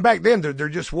back then there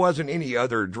just wasn't any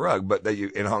other drug, but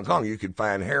in Hong Kong you could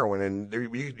find heroin, and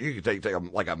you could take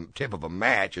like a tip of a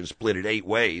match and split it 8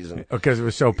 ways. And because it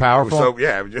was so powerful. So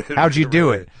yeah. How'd you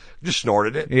do it? Just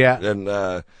snorted it. Yeah.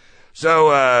 And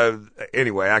so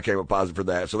anyway, I came up positive for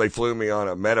that. So they flew me on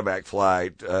a medevac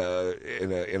flight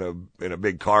in a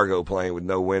big cargo plane with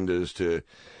no windows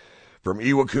from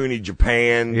Iwakuni,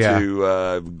 Japan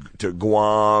to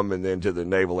Guam, and then to the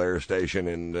Naval Air Station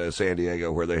in San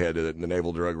Diego, where they had the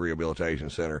Naval Drug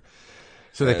Rehabilitation Center.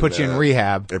 So they put you in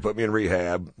rehab. They put me in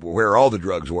rehab, where all the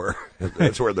drugs were.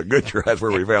 That's where the good drugs. That's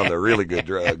where we found the really good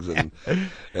drugs, and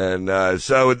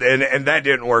so that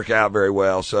didn't work out very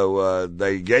well. So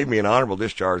they gave me an honorable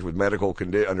discharge with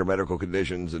under medical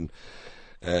conditions,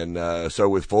 and so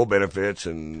with full benefits,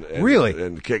 and really,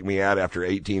 and kicked me out after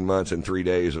 18 months and 3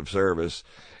 days of service.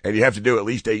 And you have to do at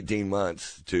least 18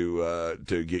 months to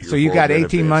get your. So you got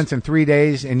benefits. 18 months and 3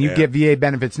 days, and you get VA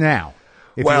benefits now.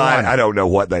 Well, I don't know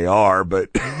what they are, but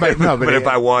if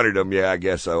I wanted them, I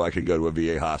guess so. I could go to a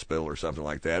VA hospital or something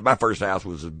like that. My first house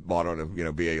was bought on a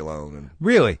VA loan. And,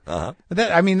 really? Uh-huh.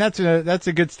 That's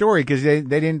a good story, because they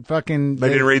didn't fucking. They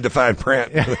didn't read the fine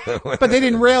print. But they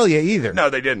didn't rail you either. No,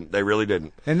 they didn't. They really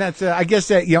didn't. And that's I guess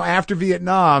that after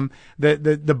Vietnam,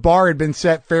 the bar had been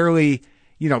set fairly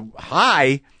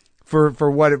high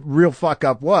for what a real fuck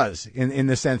up was in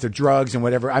the sense of drugs and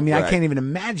whatever. I mean, right. I can't even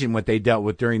imagine what they dealt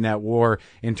with during that war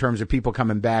in terms of people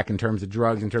coming back, in terms of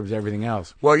drugs, in terms of everything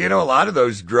else. Well, a lot of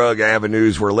those drug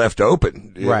avenues were left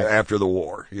open right. after the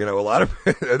war. A lot of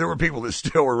there were people that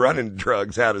still were running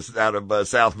drugs out of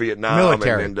South Vietnam,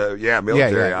 military,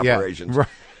 military operations. Right.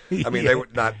 I mean, they were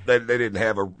not. They didn't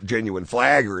have a genuine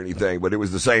flag or anything, but it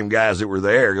was the same guys that were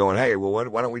there going, "Hey, well,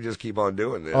 why don't we just keep on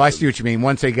doing this?" Oh, I see what you mean.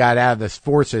 Once they got out of the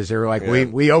forces, they were like,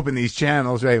 "We open these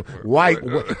channels. Why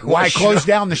close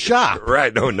down the shop?"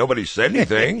 Right? No, nobody said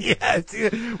anything. Yeah,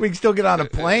 we can still get on a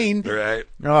plane. Right?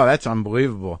 Oh, that's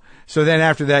unbelievable. So then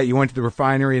after that, you went to the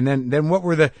refinery, and then what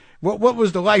were what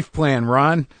was the life plan,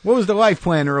 Ron? What was the life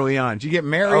plan early on? Did you get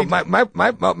married? Oh,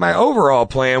 my overall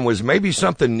plan was maybe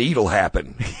something neat will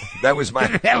happen. That was my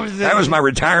that was my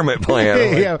retirement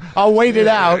plan. Yeah, I'll wait it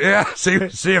out. Yeah, see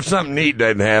if something neat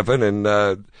doesn't happen,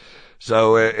 and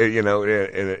so it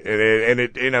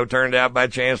turned out by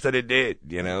chance that it did.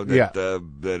 That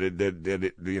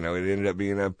it ended up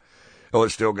being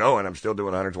it's still going. I'm still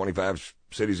doing 125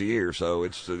 cities a year, so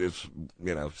it's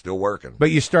still working. But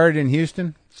you started in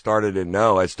Houston? I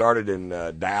started in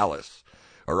Dallas.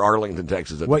 Or Arlington,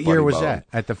 Texas. What year was that?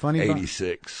 At the Funny Bone?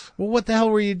 86. Well, what the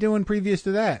hell were you doing previous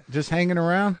to that? Just hanging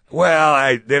around?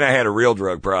 Well, then I had a real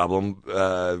drug problem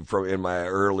from in my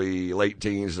late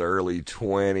teens to early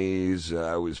 20s.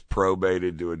 I was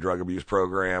probated to a drug abuse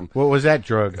program. What was that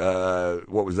drug?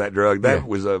 What was that drug? That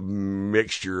was a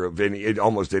mixture of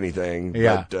almost anything.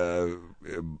 Yeah.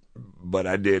 But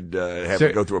I did have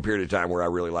to go through a period of time where I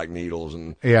really liked needles,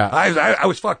 and I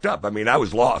was fucked up. I mean, I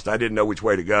was lost. I didn't know which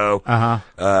way to go.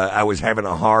 I was having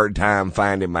a hard time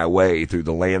finding my way through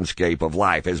the landscape of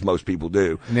life, as most people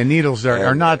do. And the needles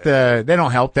are not they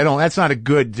don't help. That's not a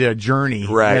good journey.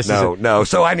 Right? No.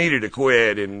 So I needed to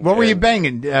quit. And what were you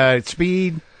banging?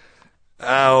 Speed?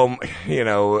 More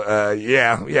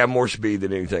speed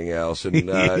than anything else, and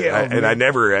I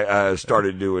never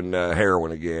started doing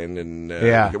heroin again, and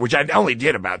which I only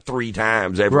did about 3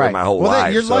 times ever in my whole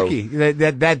life. You're lucky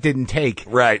that didn't take.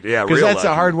 Right, yeah, because that's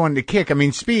a hard one to kick. I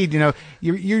mean, speed, you're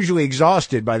usually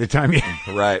exhausted by the time you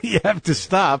you have to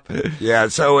stop. Yeah,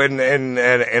 so and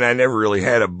I never really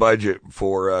had a budget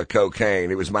for cocaine.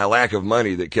 It was my lack of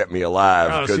money that kept me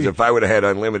alive, because if I would have had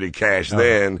unlimited cash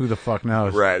then, who the fuck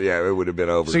knows? Right, yeah, it would have been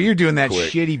over. So you're doing that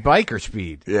quick. Shitty biker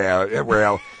speed. Yeah,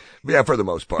 well, for the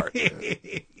most part.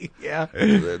 Yeah.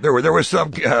 There was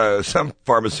some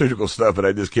pharmaceutical stuff, and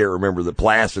I just can't remember. The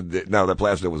Placid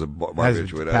was a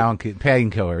barbiturate.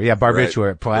 Painkiller. Yeah,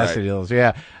 barbiturate, Placidyls. Right.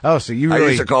 Yeah. Oh, so you really... I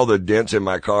used to call the dents in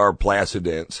my car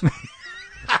Placidents.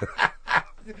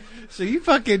 So you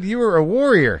were a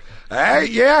warrior. I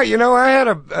had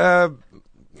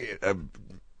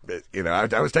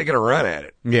I was taking a run at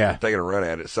it. Yeah.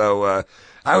 So,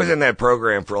 I was in that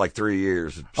program for like 3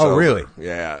 years. So, oh, really?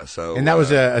 Yeah. So, and that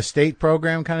was a state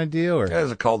program kind of deal, or? It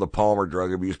was called the Palmer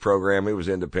Drug Abuse Program. It was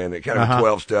independent, kind of a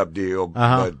 12-step deal,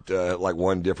 but like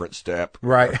one different step.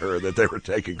 Right. Or that they were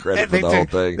taking credit for the whole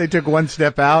thing. They took one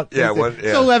step out. Yeah. It's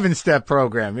an 11-step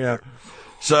program. Yeah.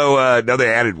 So, no,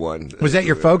 they added one. Was that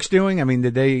your folks doing? I mean,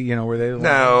 did they, were they?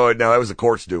 No, that was the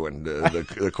court's doing.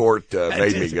 The court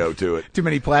made me go to it. Too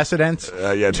many Placidents?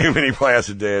 Yeah, too many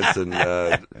Placidents. And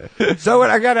so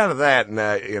when I got out of that, and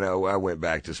I went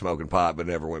back to smoking pot, but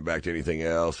never went back to anything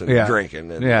else, and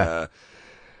drinking. And,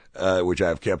 which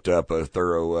I've kept up a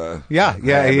thorough throughout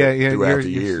the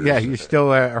years. Yeah, you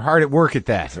still are hard at work at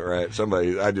that. Right.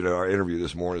 I did an interview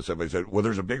this morning. Somebody said, well,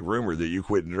 there's a big rumor that you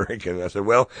quit drinking. And I said,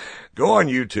 well, go on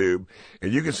YouTube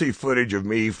and you can see footage of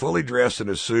me fully dressed in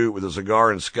a suit with a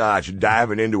cigar and scotch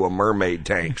diving into a mermaid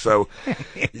tank. So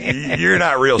you're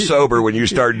not real sober when you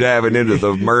start diving into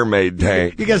the mermaid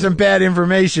tank. You got some bad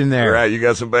information there. Right. You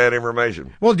got some bad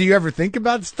information. Well, do you ever think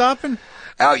about stopping?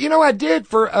 Oh, I did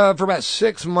for about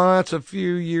 6 months a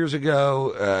few years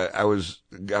ago. I was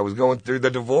going through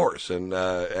the divorce, and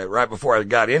right before I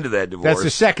got into that divorce, that's the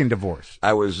second divorce.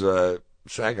 I was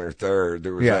second or third.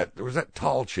 There was that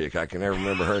tall chick. I can never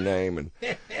remember her name, and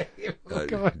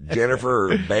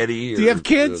Jennifer or Betty. Do you have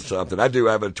kids? Something. I do.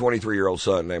 I have a 23-year-old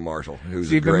son named Marshall, who's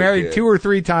so you've been married kid. 2 or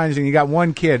 3 times, and you got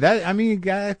 1 kid. I've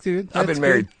been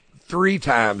married 3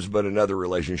 times, but another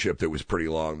relationship that was pretty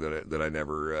long that I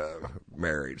never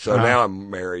married. So now I'm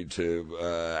married to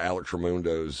Alex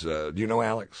Raimundo's. Do you know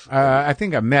Alex? I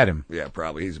think I met him. Yeah,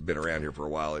 probably. He's been around here for a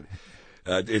while.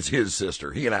 It's his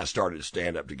sister. He and I started to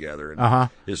stand up together, and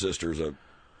his sister's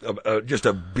just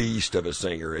a beast of a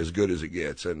singer, as good as it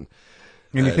gets. And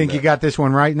you think you got this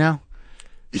one right now?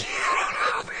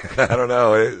 I don't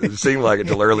know. It seemed like it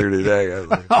till earlier today. I was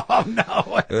like, oh,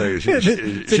 no.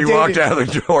 She walked out of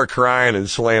the door crying and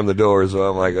slammed the door. So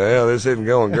I'm like, well, this isn't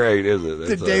going great, is it?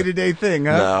 It's a day-to-day thing,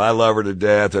 huh? No, I love her to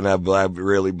death, and I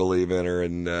really believe in her.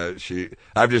 And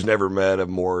I've just never met a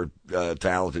more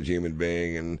talented human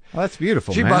being. And well, that's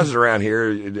beautiful, She man. buzzes around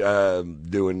here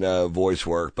doing voice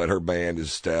work, but her band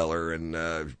is stellar,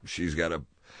 and she's got a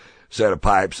set of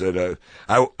pipes that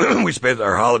we spent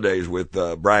our holidays with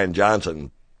Brian Johnson.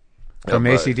 From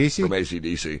AC/DC? From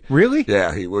AC/DC. Really?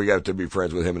 Yeah, we got to be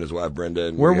friends with him and his wife Brenda.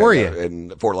 And where were you? In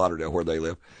Fort Lauderdale, where they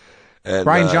live. And,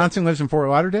 Brian Johnson lives in Fort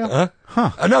Lauderdale?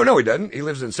 Huh? No, he doesn't. He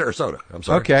lives in Sarasota. I'm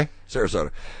sorry. Okay.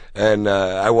 Sarasota. And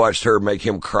I watched her make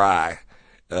him cry.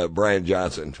 Brian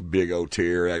Johnson, big old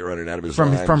tear running out of his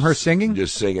lines. From her singing?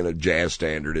 Just singing a jazz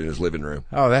standard in his living room.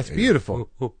 Oh, that's beautiful.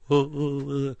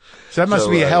 So that must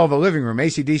be a hell of a living room.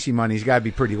 AC/DC money's got to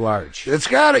be pretty large. It's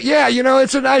got it. Yeah,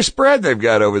 it's a nice spread they've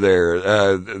got over there.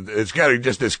 It's got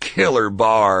just this killer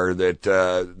bar that's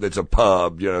a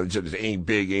pub. Just a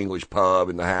big English pub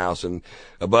in the house, and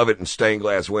above it in stained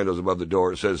glass windows above the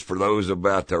door it says "For those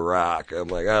about to rock." I'm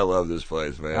like, I love this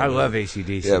place, man. I love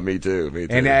AC/DC. Yeah, me too.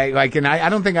 And I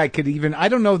don't think I could even. I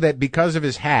don't know that because of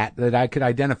his hat that I could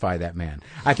identify that man.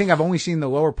 I think I've only seen the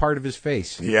lower part of his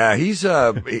face. Yeah, he's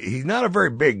not a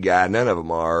very big guy. None of them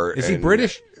are. Is he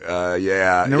British?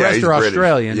 Yeah. And the rest are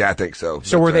Australian. Yeah, I think so.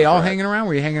 So were they all hanging around?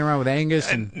 Were you hanging around with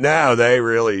Angus? No, they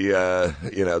really,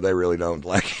 they really don't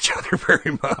like each other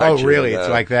very much. Oh, really? It's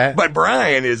like that? But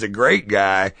Brian is a great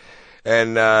guy.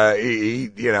 And,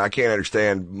 he I can't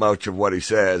understand much of what he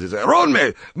says. He's like, "Run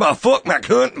me, my fuck, my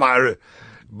cunt, my,"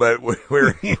 but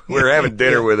we're having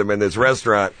dinner with him in this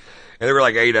restaurant. And there were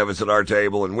like 8 of us at our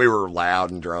table, and we were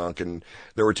loud and drunk. And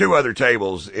there were 2 other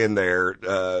tables in there,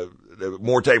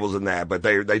 more tables than that, but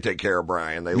they take care of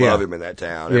Brian. They love him in that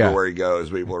town. Yeah. Everywhere he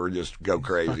goes, people are just go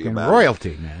crazy about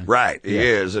royalty, him. man. Right, he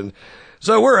is. And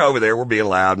so we're over there, we're being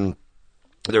loud, and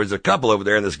there was a couple over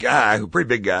there, and this guy, who pretty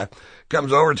big guy,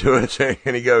 comes over to us,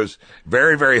 and he goes,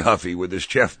 very, very huffy with his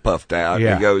chest puffed out.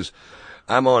 Yeah. He goes,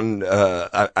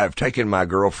 I've taken my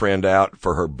girlfriend out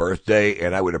for her birthday,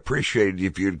 and I would appreciate it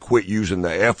if you'd quit using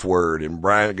the F word. And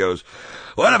Brian goes,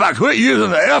 "What if I quit using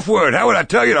the F word? How would I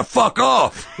tell you to fuck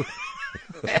off?"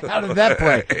 How did that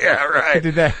play? Yeah, right.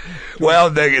 Did that? Well,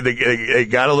 they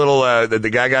got a little. The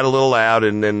guy got a little loud,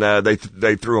 and then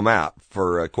they threw him out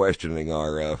for questioning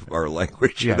our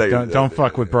language. Yeah, don't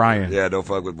fuck with Brian. Yeah, don't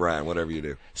fuck with Brian. Whatever you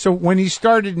do. So when you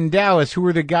started in Dallas, who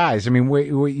were the guys? I mean,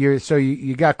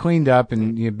 you got cleaned up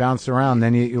and you bounced around.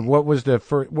 Then what was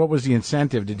the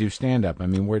incentive to do stand up? I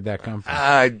mean, where'd that come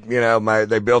from?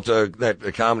 They built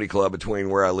a comedy club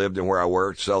between where I lived and where I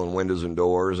worked, selling windows and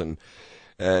doors, and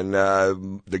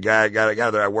the guy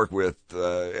that I worked with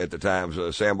at the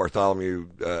time, Sam Bartholomew,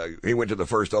 he went to the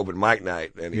first open mic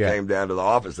night, and he came down to the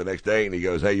office the next day, and he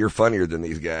goes, "Hey, you're funnier than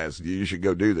these guys. You should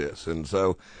go do this." And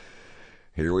so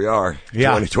here we are,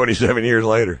 27 years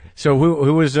later. So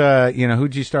who was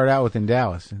who'd you start out with in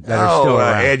Dallas that are still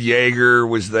around? Ed Yeager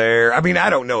was there. I mean, I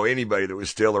don't know anybody that was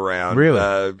still around.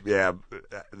 Really? Yeah.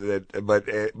 But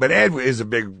Ed is a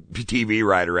big TV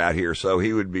writer out here, so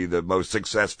he would be the most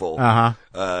successful.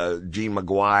 Gene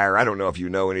McGuire. I don't know if you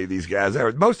know any of these guys.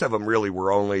 Most of them really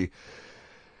were only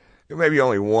maybe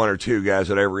only one or two guys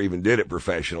that ever even did it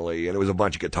professionally, and it was a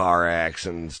bunch of guitar acts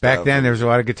and stuff. Back then, there was a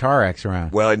lot of guitar acts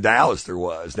around. Well, in Dallas there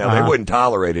was. Now they wouldn't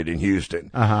tolerate it in Houston.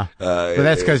 But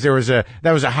that's because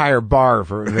that was a higher bar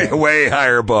for a way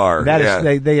higher bar.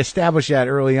 They established that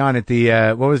early on at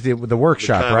the what was the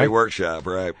workshop, the comedy right? Workshop,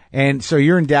 right? And so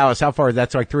you're in Dallas. How far is that?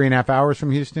 That's like 3.5 hours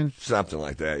from Houston. Something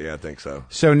like that. Yeah, I think so.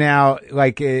 So now,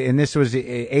 and this was the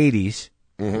 80s,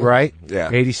 right?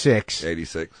 Yeah, 86.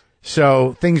 86.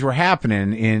 So things were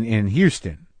happening in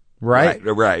Houston, right?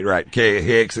 Right.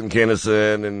 Hicks and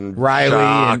Kinnison and Riley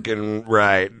Shock and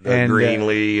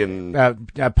Greenlee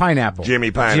and Pineapple.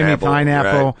 Jimmy Pineapple.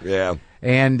 Right, yeah.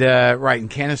 And and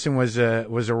Kinnison was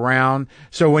around.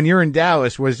 So when you're in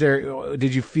Dallas,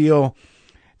 did you feel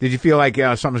like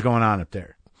something's going on up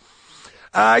there?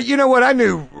 You know what? I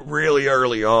knew really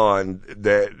early on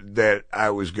that I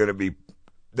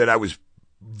was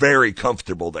very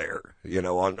comfortable there,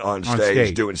 on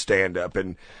stage doing stand up.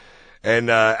 And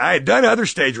I had done other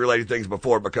stage related things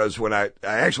before, because when I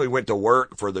actually went to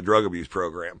work for the drug abuse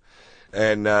program.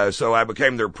 And so I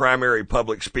became their primary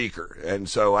public speaker. And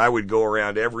so I would go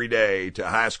around every day to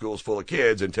high schools full of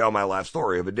kids and tell my life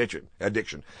story of addiction.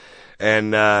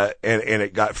 And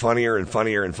it got funnier and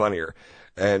funnier and funnier.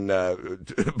 And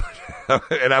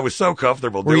and I was so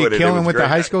comfortable doing it. Were you killing with the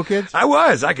high school kids? I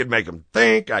was. I could make them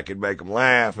think. I could make them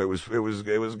laugh. It was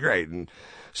great. And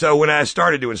so when I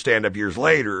started doing stand up years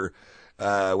later,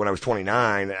 when I was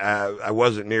 29, I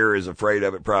wasn't near as afraid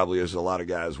of it probably as a lot of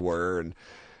guys were.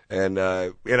 And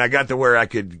I got to where I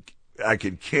could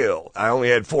kill. I only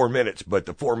had 4 minutes, but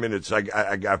the 4 minutes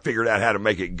I figured out how to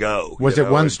make it go. Was it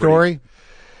one story?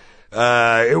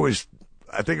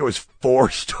 I think it was 4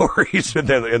 stories in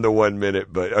the 1 minute,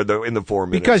 in the 4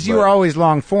 minutes. Because you were always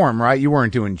long form, right? You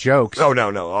weren't doing jokes. Oh,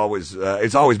 no. Always,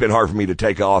 it's always been hard for me to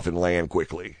take off and land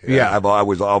quickly. Yeah. I've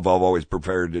always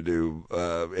prepared to do,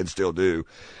 and still do.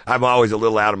 I'm always a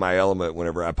little out of my element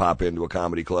whenever I pop into a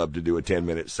comedy club to do a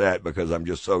 10-minute set, because I'm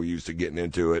just so used to getting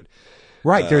into it.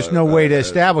 Right. There's no way to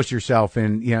establish yourself.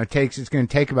 And, it's going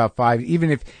to take about 5,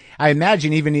 even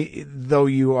though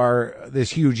you are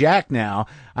this huge act now,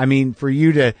 I mean, for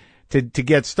you to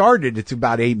get started, it's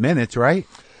about 8 minutes, right?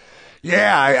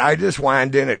 Yeah. I just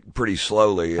wind in it pretty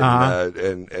slowly.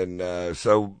 And,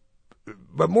 so,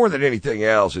 but more than anything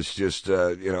else, it's just,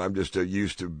 I'm just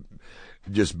used to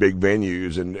just big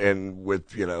venues and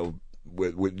with,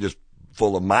 with just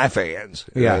full of my fans.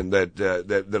 Yeah. And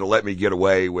that'll let me get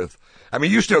away with, I mean,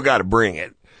 you still got to bring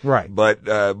it. Right. But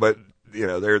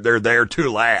they're there to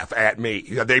laugh at me.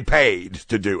 They paid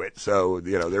to do it. So,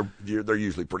 they're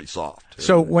usually pretty soft.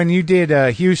 So when you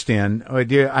did Houston,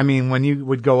 when you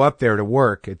would go up there to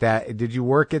work at that, did you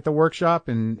work at the workshop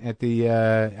and at the,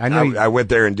 I went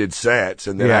there and did sets,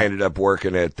 and then I ended up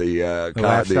working at the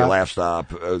Laugh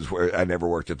Stop. I never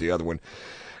worked at the other one.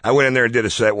 I went in there and did a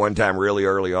set one time really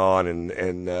early on,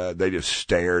 and they just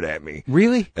stared at me.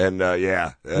 Really? And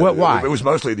yeah. Why? It was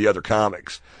mostly the other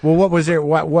comics. Well, what was there?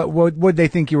 What would they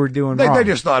think you were doing wrong? They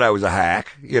just thought I was a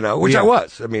hack, which I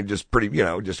was. I mean, just pretty,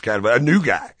 just kind of a new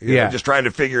guy. Just trying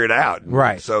to figure it out.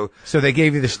 Right. So they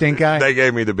gave you the stink eye? They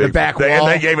gave me the back wall? And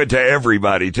they gave it to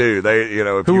everybody too.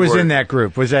 Who was in that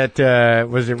group? Was it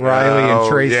Riley and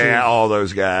Tracy? Yeah, all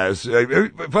those guys.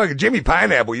 Fucking Jimmy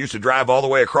Pineapple used to drive all the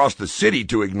way across the city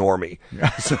to ignore me.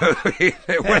 So he'd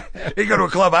go to a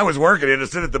club I was working in and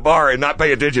sit at the bar and not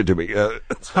pay attention to me.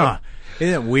 Huh.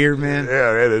 Isn't it weird, man?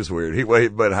 Yeah, it is weird.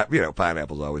 But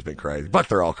Pineapple's always been crazy. But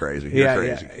they're all crazy. You're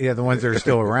crazy. Yeah, the ones that are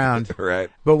still around. Right.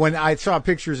 But when I saw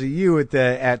pictures of you at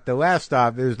the Laugh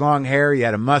Stop, it was long hair, you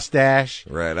had a mustache.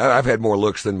 Right. I've had more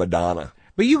looks than Madonna.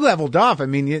 But you leveled off. I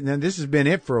mean, this has been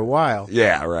it for a while.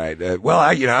 Yeah, right. I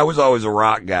was always a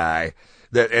rock guy.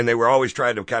 And they were always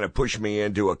trying to kind of push me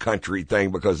into a country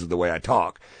thing because of the way I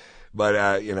talk. But,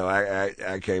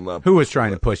 I came up. Who was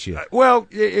trying to push you? Well,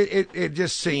 it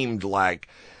just seemed like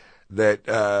that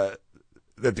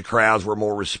the crowds were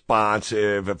more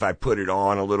responsive if I put it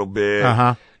on a little bit.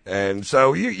 Uh-huh. And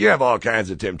so you have all kinds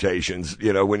of temptations,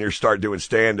 when you start doing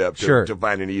stand up to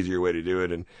find an easier way to do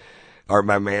it. And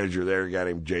my manager there, a guy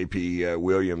named JP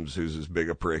Williams, who's as big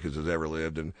a prick as has ever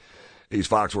lived. And he's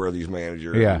Foxworthy's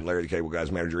manager, and Larry the Cable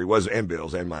Guy's manager. He was, and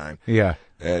Bill's, and mine. Yeah.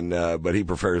 And but he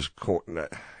prefers,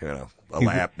 a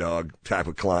lapdog type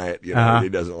of client. He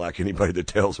doesn't like anybody that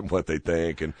tells him what they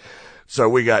think. And so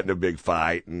we got in a big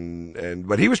fight.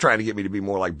 But he was trying to get me to be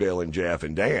more like Bill and Jeff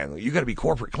and Dan. You got to be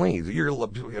corporate clean.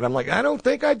 And I'm like, I don't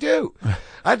think I do.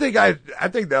 I think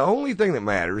the only thing that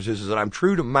matters is that I'm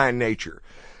true to my nature.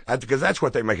 Because that's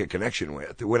what they make a connection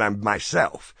with when I'm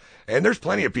myself. And there's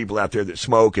plenty of people out there that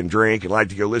smoke and drink and like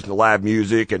to go listen to live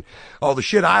music and all the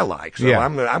shit I like. So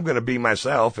I'm going to be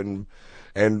myself and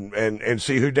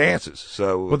see who dances.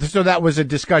 So that was a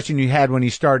discussion you had when you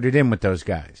started in with those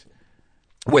guys.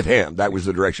 With him, that was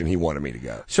the direction he wanted me to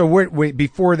go. So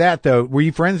before that, though, were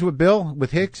you friends with Bill, with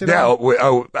Hicks at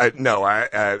all? No,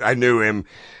 I knew him,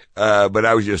 but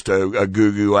I was just a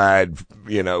goo-goo-eyed,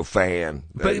 fan.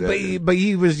 But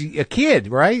he was a kid,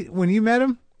 right, when you met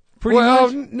him? Pretty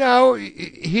much? No,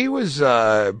 he was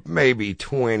maybe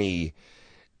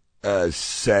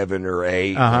 27 or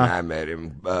 8 when I met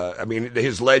him. I mean,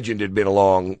 his legend had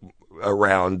been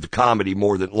around comedy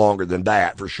longer than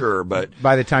that for sure. But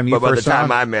by the time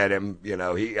I met him,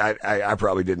 I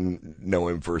probably didn't know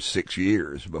him for 6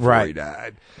 years before he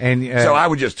died. And so I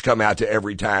would just come out to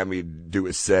every time he'd do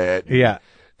a set. Yeah.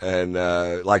 And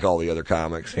like all the other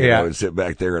comics, you know, and sit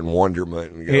back there in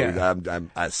wonderment and go,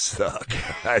 I suck.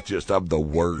 I'm the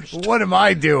worst. What am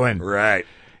I doing? Right.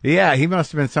 Yeah, he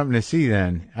must have been something to see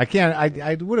then.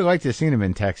 I would have liked to have seen him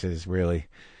in Texas, really.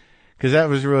 Because that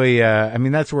was really,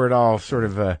 that's where it all sort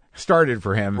of started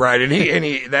for him. Right, and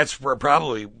he that's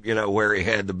probably, where he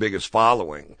had the biggest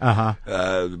following.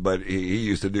 But he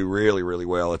used to do really, really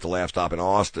well at the Laugh Stop in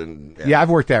Austin. Yeah,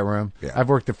 I've worked that room. Yeah. I've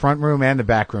worked the front room and the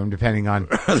back room, depending on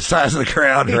the size of the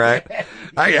crowd, right?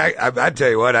 I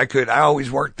tell you what, I always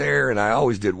worked there, and I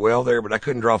always did well there, but I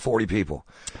couldn't draw 40 people.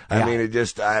 I mean, it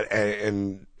just,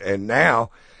 and now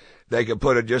they could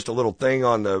put just a little thing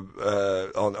on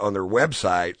the on their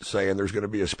website saying there's going to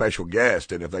be a special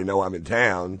guest, and if they know I'm in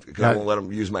town, because I won't let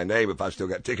them use my name if I still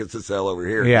got tickets to sell over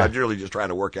here. Yeah. I'm really just trying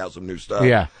to work out some new stuff.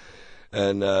 Yeah.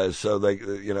 And so they,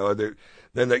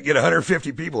 then they get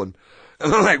 150 people, and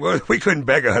I'm like, well, we couldn't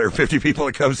beg 150 people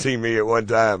to come see me at one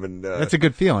time, and that's a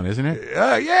good feeling, isn't it?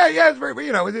 Yeah, it's very,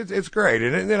 it's great,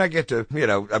 and then I get to,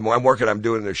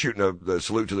 I'm shooting the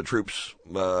Salute to the Troops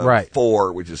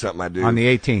 4, which is something I do on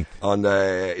the 18th.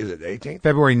 Is it 18th?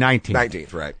 February 19th.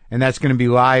 19th, right? And that's going to be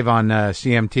live on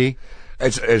CMT.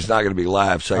 It's not going to be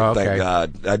live, thank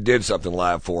God. I did something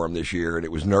live for him this year, and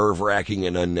it was nerve-wracking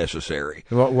and unnecessary.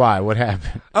 Why? What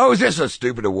happened? Oh, it was just a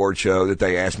stupid award show that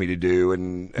they asked me to do,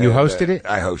 and you hosted it?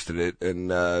 I hosted it, and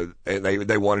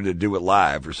they wanted to do it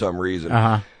live for some reason.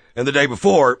 And the day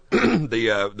before,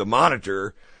 the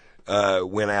monitor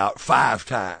went out 5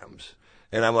 times.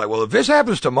 And I'm like, well, if this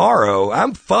happens tomorrow,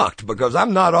 I'm fucked because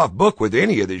I'm not off book with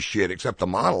any of this shit except the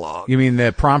monologue. You mean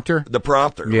the prompter? The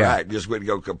prompter, yeah. Right. Just would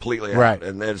go completely out. Right.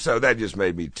 And then, so that just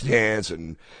made me tense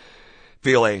and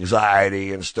feel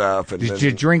anxiety and stuff. And Did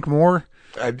you drink more?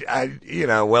 I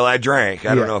drank.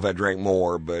 I don't know if I drank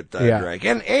more, but I drank.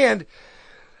 And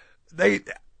they,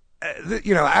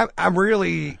 I'm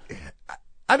really,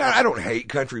 I don't hate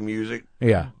country music.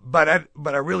 Yeah. But I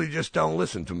really just don't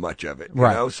listen to much of it.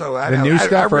 Right. So the new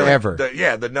stuff really, or ever?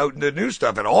 The new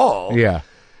stuff at all. Yeah.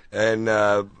 And,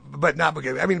 but not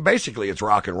because, basically it's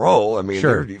rock and roll.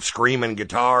 Sure. They're screaming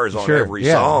guitars on every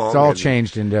yeah. song. It's all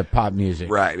changed into pop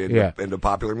music. Right. Into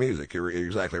popular music. You're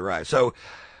exactly right. So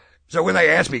when they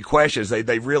ask me questions,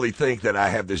 they really think that I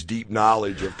have this deep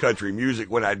knowledge of country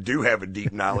music when I do have a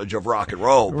deep knowledge of rock and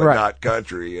roll, but not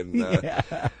country. And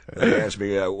they ask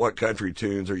me, what country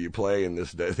tunes are you playing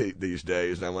these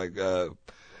days? And I'm like,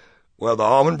 well, the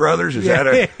Allman Brothers, is that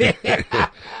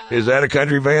a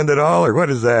country band at all, or what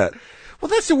is that? Well,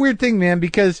 that's the weird thing, man,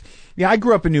 because I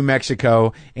grew up in New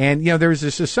Mexico, and there's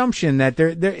this assumption that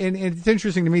and it's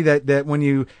interesting to me that when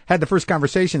you had the first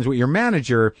conversations with your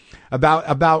manager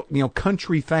about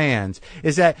country fans,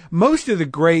 is that most of the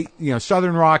great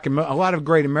Southern rock and a lot of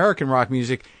great American rock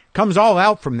music comes all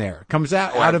out from there, comes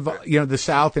out of the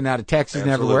South and out of Texas and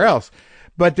everywhere else.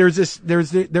 But there is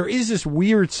this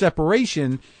weird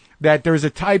separation that there's a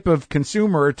type of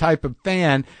consumer, a type of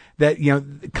fan that,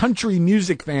 country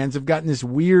music fans have gotten this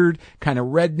weird kind of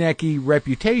rednecky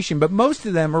reputation, but most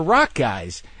of them are rock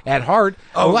guys at heart.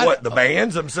 Oh, the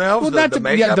bands themselves? Well, the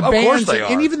bands, of course they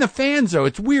are. And even the fans, though.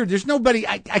 It's weird. There's nobody,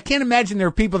 I can't imagine there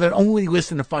are people that only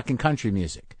listen to fucking country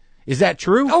music. Is that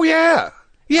true? Oh, yeah.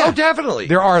 Yeah. Oh, definitely.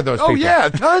 There are those people. Oh, yeah,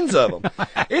 tons of them.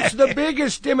 It's the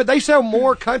biggest they sell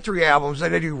more country albums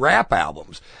than they do rap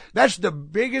albums. That's the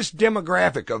biggest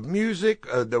demographic of music,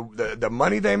 the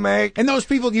money they make. And those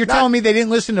people, you're telling me they didn't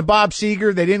listen to Bob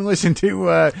Seger, they didn't listen to,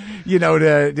 I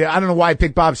don't know why I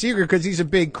picked Bob Seger, because he's a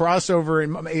big crossover.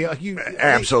 And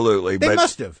Absolutely. They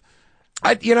must have.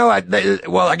 I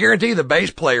guarantee you the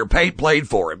bass player played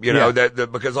for him,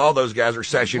 because all those guys are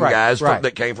session guys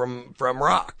that came from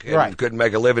rock and couldn't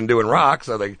make a living doing rock,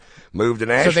 so they moved to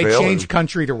Nashville. So they changed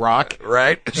country to rock.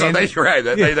 Right. So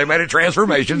they made a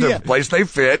transformation to a place they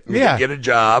fit and get a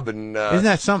job. And, isn't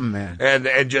that something, man?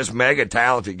 And just mega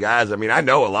talented guys. I mean, I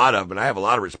know a lot of them and I have a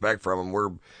lot of respect from them. We're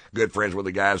good friends with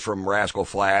the guys from Rascal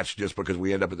Flatts just because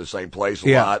we end up at the same place a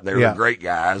lot. And they're great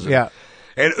guys.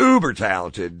 And uber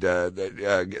talented.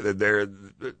 They're,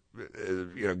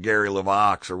 Gary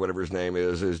LaVox or whatever his name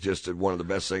is just one of the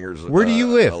best singers. Where do you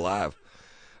live? Alive.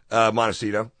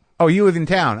 Montecito. Oh, you live in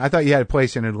town. I thought you had a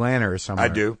place in Atlanta or somewhere. I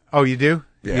do. Oh, you do?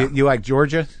 Yeah. You like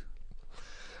Georgia?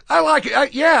 I like it.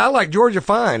 I like Georgia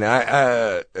fine.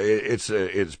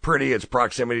 It's pretty. Its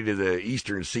proximity to the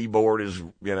eastern seaboard is,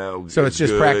 So it's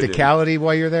just practicality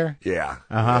while you're there? Yeah.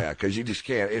 Uh-huh. Yeah, because you just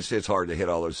can't. It's hard to hit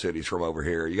all those cities from over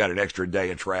here. You got an extra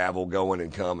day of travel going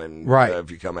and coming. Right.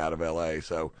 If you come out of L.A.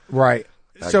 So. Right.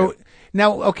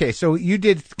 Now, okay, so you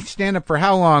did stand-up for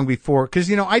how long before?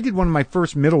 Because, I did one of my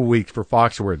first middle weeks for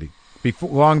Foxworthy,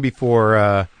 long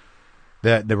before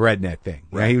the redneck thing.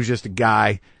 Right. He was just a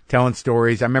guy telling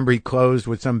stories. I remember he closed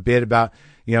with some bit about,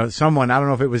 someone, I don't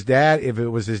know if it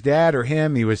was his dad or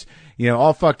him. He was,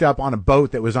 all fucked up on a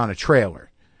boat that was on a trailer.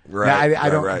 Right. Now, I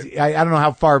don't know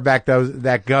how far back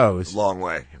that goes. Long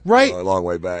way. Right. A long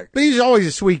way back. But he's always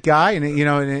a sweet guy, and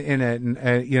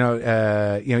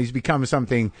he's become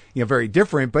something very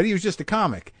different. But he was just a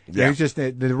comic. Yeah. He was just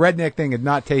the redneck thing had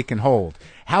not taken hold.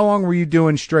 How long were you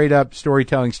doing straight up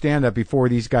storytelling stand up before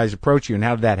these guys approached you, and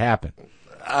how did that happen?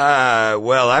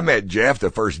 Well, I met Jeff the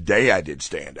first day I did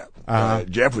stand up. Uh-huh.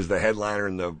 Jeff was the headliner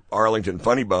in the Arlington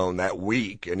Funny Bone that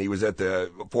week, and he was at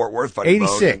the Fort Worth Funny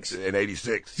 86. Bone in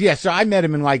 86. Yeah, so I met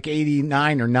him in like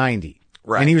 89 or 90.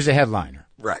 Right. And he was a headliner.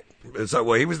 Right.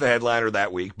 So, he was the headliner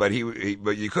that week, but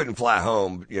but you couldn't fly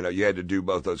home. You had to do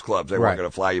both those clubs. They weren't going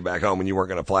to fly you back home, and you weren't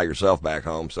going to fly yourself back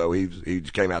home. So he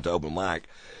came out to open mic.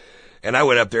 And I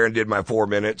went up there and did my 4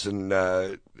 minutes, and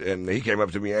he came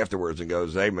up to me afterwards and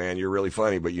goes, "Hey man, you're really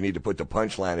funny, but you need to put the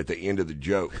punchline at the end of the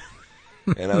joke."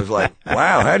 And I was like,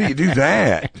 "Wow, how do you do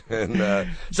that?" And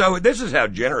so this is how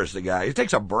generous the guy is. He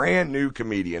takes a brand new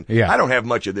comedian. Yeah. I don't have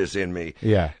much of this in me.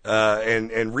 Yeah.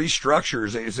 And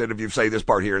restructures. He said, if you say this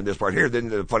part here and this part here, then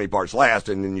the funny parts last,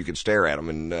 and then you can stare at them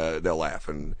and they'll laugh.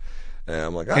 And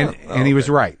I'm like, and he was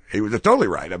right. He was totally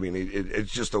right. I mean,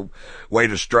 it's just a way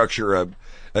to structure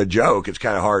a joke. It's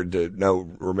kind of hard to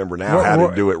remember now how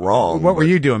to do it wrong. What were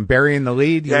you doing? Burying the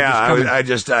lead? I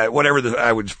just whatever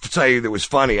I would say that was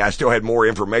funny, I still had more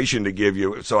information to give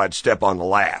you, so I'd step on the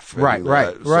laugh. Right.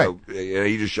 So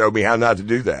he just showed me how not to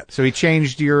do that. So he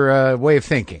changed your way of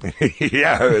thinking.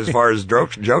 Yeah, as far as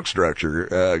joke structure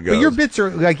goes. But your bits are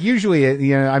like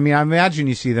usually, I mean, I imagine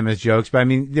you see them as jokes, but I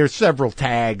mean, there's several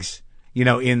tags,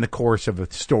 in the course of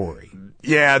a story.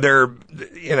 Yeah, they're,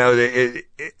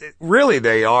 really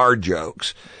they are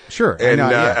jokes. Sure. And, I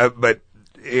know, yeah. But,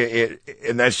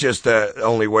 and that's just the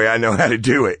only way I know how to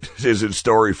do it is in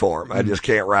story form. Mm-hmm. I just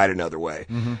can't write another way.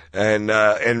 Mm-hmm.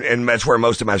 And that's where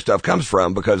most of my stuff comes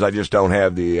from because I just don't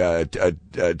have the,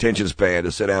 attention span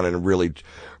to sit down and really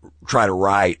try to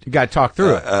write. You got to talk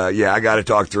through it. Yeah, I got to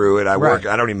talk through it. I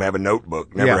don't even have a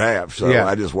notebook. Never have. So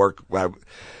I just work.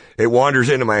 It wanders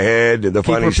into my head, the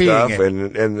funny stuff,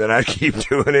 and then I keep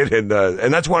doing it, and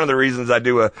that's one of the reasons I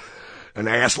do an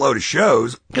ass load of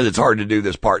shows because it's hard to do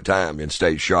this part time and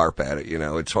stay sharp at it.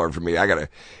 It's hard for me. I got to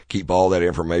keep all that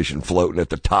information floating at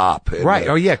the top. And, right.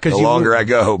 Because the longer I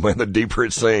go, the deeper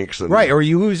it sinks. And, right. Or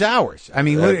you lose hours. I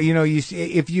mean,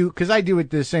 because I do it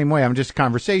the same way. I'm just a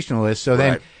conversationalist. So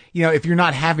then, if you're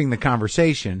not having the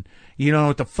conversation, you don't know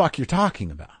what the fuck you're talking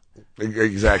about.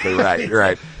 Exactly right.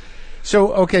 Right.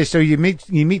 So, okay, so you meet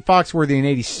Foxworthy in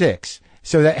 86.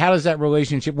 So how does that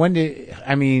relationship,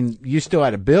 you still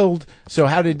had a build. So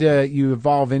how did you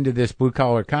evolve into this blue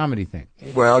collar comedy thing?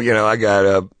 Well, I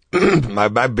got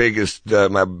my biggest,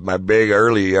 my big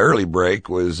early break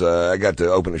was, I got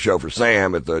to open a show for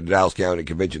Sam at the Dallas County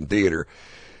Convention Theater.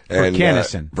 And,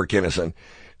 for Kinnison.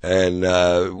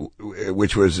 And,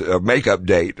 which was a makeup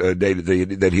date, a date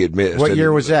that he had missed. What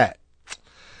year was that?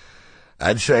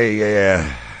 I'd say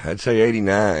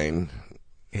 89.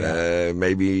 Yeah.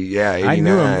 Maybe,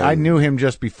 89. I knew him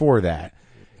just before that.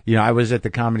 I was at the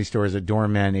Comedy Store as a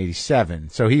doorman in 87.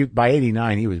 So by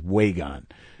 89, he was way gone.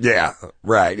 Yeah,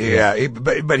 right. Yeah.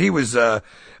 But he was, I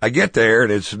get there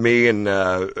and it's me and,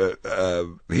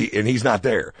 he's not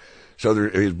there. So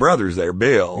his brother's there,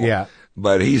 Bill. Yeah.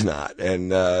 But he's not.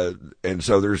 And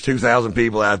so there's 2,000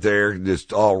 people out there,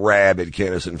 just all rabid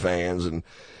Kinnison fans. And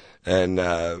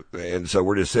And so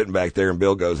we're just sitting back there, and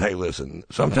Bill goes, "Hey, listen,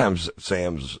 sometimes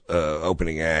Sam's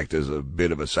opening act is a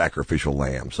bit of a sacrificial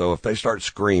lamb. So if they start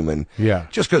screaming,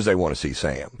 just because they want to see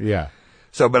Sam." Yeah.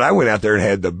 So, but I went out there and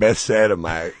had the best set of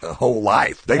my whole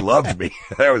life. They loved me.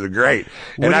 That was great.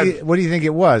 What do you think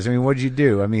it was? I mean, what did you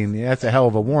do? I mean, that's a hell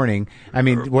of a warning. I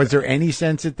mean, was there any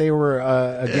sense that they were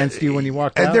against you when you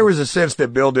walked out? And there was a sense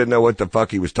that Bill didn't know what the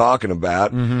fuck he was talking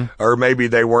about, or maybe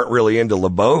they weren't really into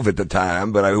LeBeouf at the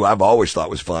time, but who I've always thought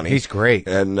was funny. He's great.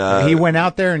 And he went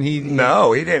out there and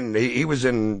No, he didn't. He was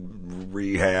in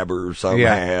rehab or some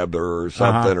hab or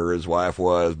something, or his wife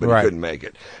was, but he couldn't make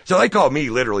it. So they called me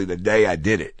literally the day I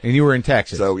did it. And you were in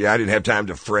Texas. So I didn't have time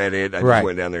to fret it. I just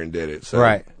went down there and did it. So,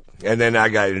 and then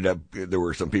there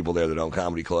were some people there that own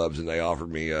comedy clubs, and they offered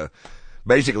me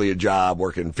basically a job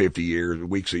working 50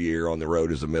 weeks a year on the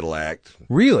road as a middle act.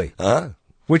 Really? Huh?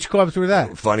 Which clubs were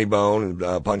that? Funny Bone and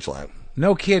Punchline.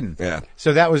 No kidding. Yeah.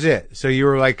 So that was it. So you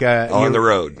were like on the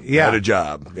road. Yeah. Had a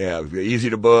job. Yeah. Easy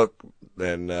to book.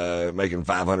 And making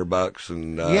 $500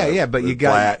 and but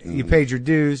you paid your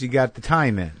dues, you got the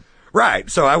time in. Right.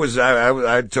 So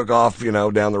I took off,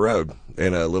 down the road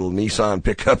in a little Nissan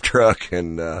pickup truck,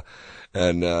 and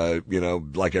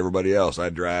like everybody else, I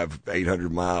drive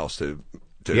 800 miles to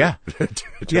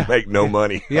make no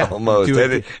money almost,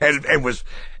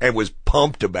 and was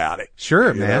pumped about it.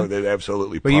 Sure, man. They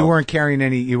absolutely. But you weren't carrying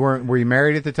any. Were you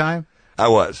married at the time? I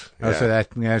was. Oh, so that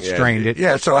strained it.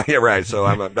 Yeah. So right. So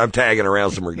I'm tagging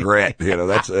around some regret.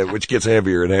 That's which gets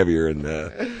heavier and heavier,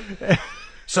 and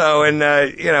so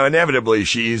inevitably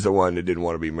she's the one that didn't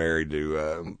want to be married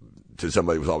to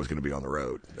somebody who was always going to be on the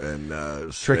road.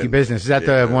 And tricky business. Is that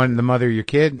the mother of your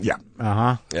kid? Yeah.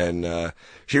 And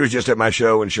she was just at my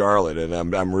show in Charlotte, and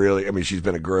I'm really, I mean, she's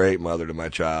been a great mother to my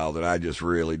child, and I just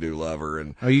really do love her.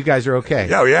 And you guys are okay?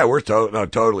 Oh yeah, we're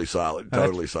totally solid,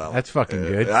 totally solid. That's fucking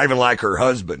good. I even like her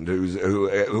husband,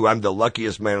 who I'm the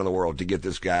luckiest man in the world to get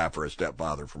this guy for a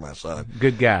stepfather for my son.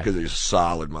 Good guy, because he's a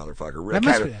solid motherfucker.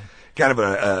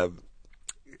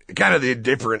 Kind of the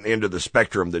different end of the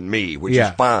spectrum than me, which is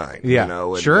fine.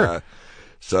 Yeah, sure.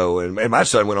 So, and my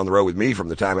son went on the road with me from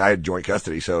the time I had joint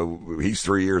custody. So he's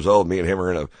 3 years old. Me and him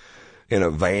are in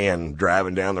a van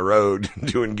driving down the road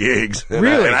doing gigs. And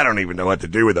really? I don't even know what to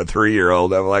do with a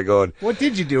 3-year-old. I'm like going, what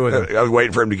did you do with him? I was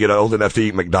waiting for him to get old enough to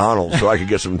eat McDonald's so I could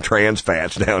get some trans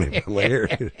fats down him. Here,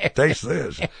 taste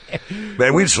this.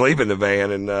 Man, we'd sleep in the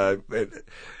van, and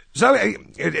so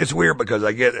it's weird because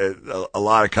I get a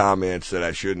lot of comments that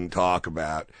I shouldn't talk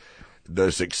about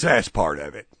the success part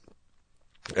of it.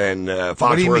 And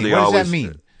Foxworthy always. What does that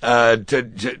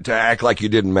mean? To act like you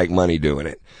didn't make money doing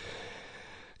it.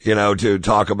 To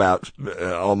talk about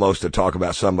almost to talk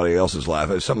about somebody else's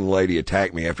life. Some lady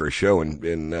attacked me after a show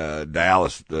in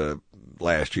Dallas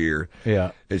last year.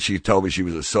 Yeah, and she told me she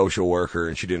was a social worker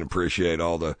and she didn't appreciate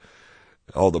all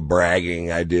the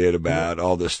bragging I did about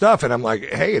all this stuff. And I'm like,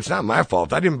 hey, it's not my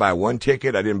fault. I didn't buy one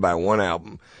ticket. I didn't buy one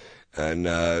album. And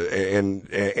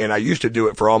I used to do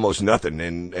it for almost nothing,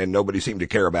 and nobody seemed to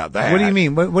care about that. What do you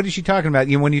mean? What is she talking about?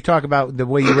 When you talk about the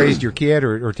way you raised your kid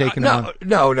or taking on?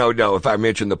 No. If I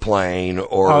mentioned the plane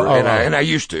and I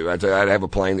used to, I'd have a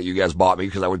plane that you guys bought me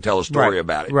because I would tell a story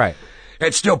about it. Right.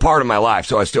 It's still part of my life,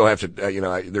 so I still have to,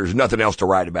 there's nothing else to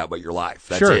write about but your life.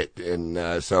 That's it.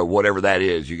 And so whatever that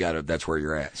is, that's where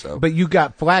you're at. So. But you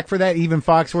got flack for that? Even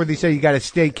Foxworthy said you got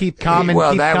to keep calm and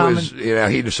well, keep that calm. Was,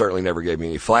 he certainly never gave me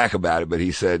any flack about it, but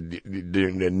he said,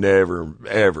 never,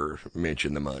 ever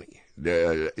mention the money.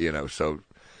 So.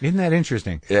 Isn't that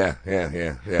interesting? Yeah.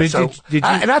 So,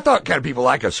 and I thought kind of people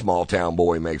like a small town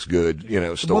boy makes good,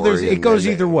 story. Well, it goes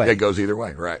either way. It goes either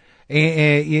way, right.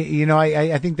 And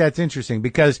I think that's interesting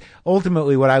because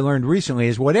ultimately what I learned recently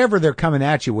is whatever they're coming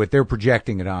at you with, they're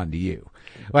projecting it onto you.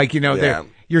 Like,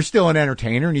 you're still an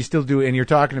entertainer and you still do it and you're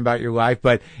talking about your life.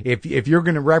 But if you're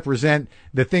going to represent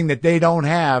the thing that they don't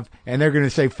have and they're going to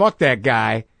say, fuck that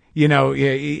guy,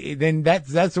 then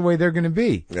that's the way they're going to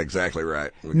be. Exactly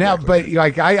right. Now, but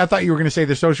like I thought you were going to say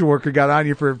the social worker got on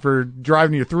you for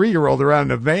driving your 3-year-old around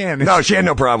in a van. No, she had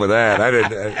no problem with that. I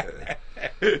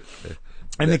didn't.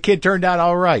 And the kid turned out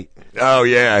all right. Oh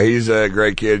yeah, he's a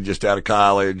great kid, just out of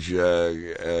college.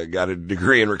 Got a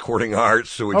degree in recording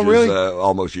arts, which really? is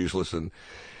almost useless. And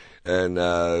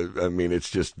I mean, it's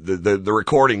just the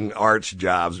recording arts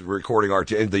jobs,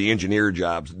 the engineer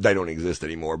jobs, they don't exist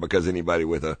anymore because anybody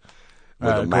with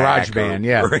with a Mac GarageBand,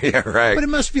 yeah. Yeah, right. But it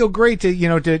must feel great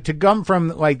to come from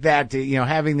like that to,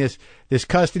 having this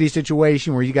custody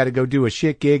situation where you got to go do a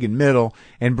shit gig in middle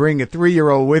and bring a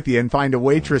 3-year-old with you and find a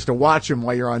waitress to watch him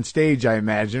while you're on stage, I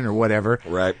imagine, or whatever.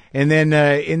 Right. And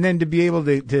then to be able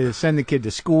to send the kid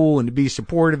to school and to be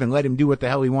supportive and let him do what the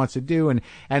hell he wants to do. And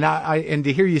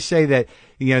to hear you say that,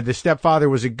 the stepfather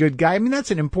was a good guy. I mean,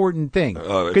 that's an important thing.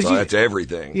 Oh, that's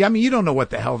everything. Yeah. I mean, you don't know what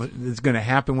the hell is going to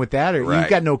happen with that, or right. You've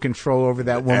got no control over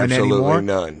that woman anymore.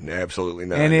 Absolutely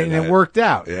none. And it worked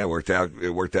out. Yeah, it worked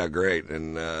out great.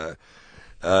 And,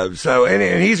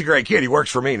 and he's a great kid. He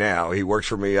works for me now. He works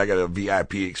for me. I got a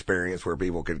VIP experience where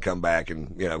people can come back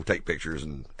and, take pictures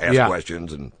and ask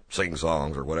questions and sing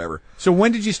songs or whatever. So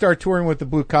when did you start touring with the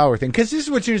blue collar thing? Because this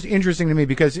is what's interesting to me,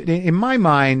 because in my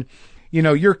mind,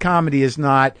 your comedy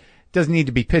doesn't need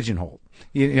to be pigeonholed.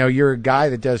 You're a guy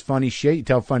that does funny shit. You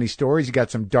tell funny stories. You got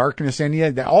some darkness in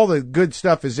you. All the good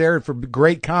stuff is there for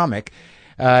great comic,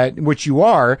 which you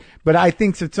are. But I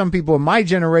think that some people of my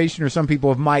generation or some people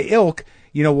of my ilk,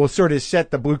 will sort of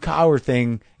set the blue collar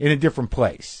thing in a different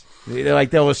place. Like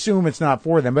they'll assume it's not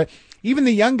for them. But even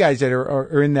the young guys that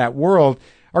are in that world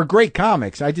are great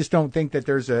comics. I just don't think that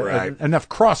there's enough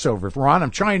crossover. Ron,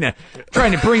 I'm trying to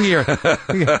bring you,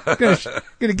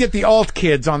 gonna get the alt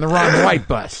kids on the Ron White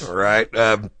bus. Right.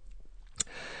 I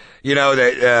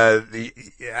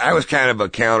was kind of a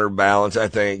counterbalance, I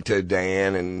think, to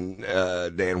Dan and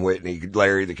Dan Whitney,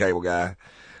 Larry, the cable guy.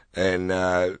 And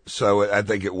so I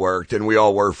think it worked, and we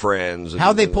all were friends.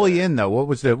 How'd they pull you in, though? What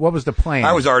was the plan?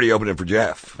 I was already opening for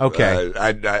Jeff. Okay.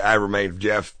 I remained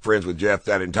friends with Jeff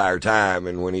that entire time,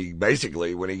 and when he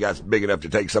got big enough to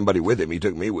take somebody with him, he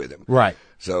took me with him. Right.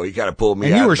 So he kind of pulled me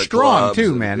and out you were of the strong, clubs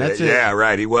too, man. That's it. Yeah,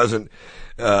 right. He wasn't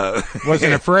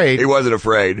afraid. He wasn't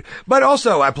afraid. But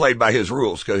also, I played by his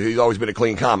rules, because he's always been a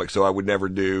clean comic, so I would never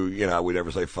I would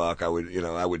never say fuck. I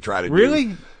would try to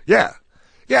Really? Yeah.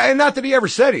 Yeah, and not that he ever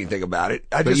said anything about it.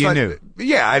 But you knew.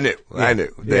 Yeah, I knew. Yeah. I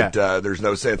knew that there's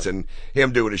no sense in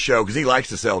him doing a show, because he likes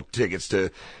to sell tickets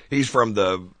to. He's from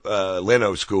the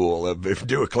Leno school of if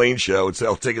do a clean show and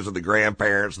sell tickets to the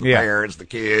grandparents, the parents, the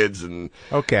kids, and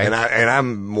okay. And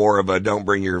I'm more of a don't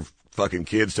bring your fucking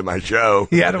kids to my show.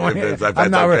 Yeah, I don't want.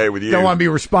 Okay with you. Don't want to be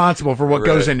responsible for what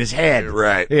goes in his head.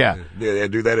 Right. Yeah. Yeah.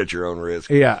 Do that at your own risk.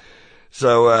 Yeah.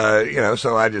 So,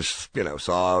 so I just,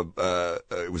 saw,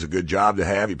 it was a good job to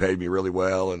have. He paid me really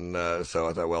well. And, so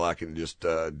I thought, well, I can just,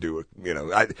 do it,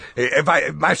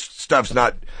 my stuff's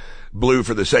not blue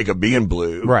for the sake of being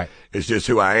blue. Right. It's just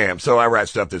who I am. So I write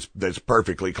stuff that's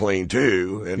perfectly clean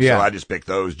too. And so I just picked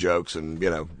those jokes and,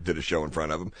 did a show in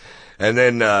front of them. And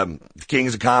then,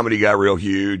 Kings of Comedy got real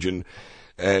huge, and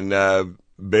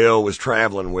Bill was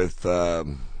traveling with,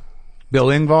 Bill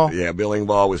Engvall? Yeah, Bill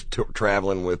Engvall was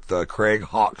traveling with Craig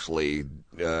Hawksley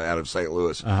out of St.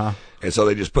 Louis. Uh-huh. And so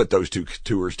they just put those two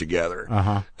tours together.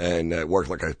 Uh-huh. And it worked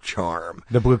like a charm.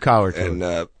 The blue collar tour. And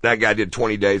that guy did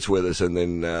 20 dates with us, and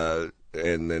then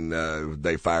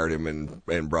they fired him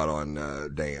and brought on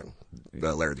Dan,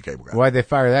 Larry the Cable Guy. Why'd they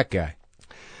fire that guy?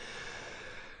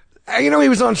 He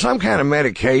was on some kind of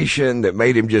medication that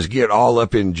made him just get all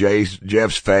up in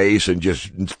Jeff's face and just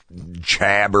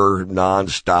jabber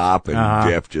nonstop, and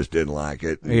Jeff just didn't like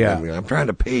it. Yeah. I'm trying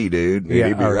to pee, dude. And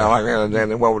he'd be and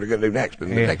then what we're going to do next?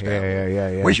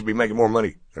 Yeah. We should be making more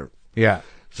money. Yeah.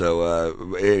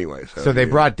 So, anyway. So they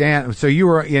brought Dan. So you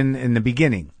were in the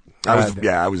beginning. I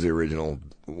was the original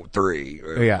three.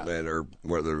 Or the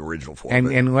original four.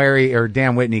 And Larry or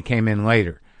Dan Whitney came in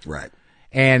later. Right.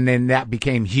 And then that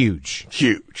became huge.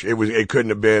 Huge. It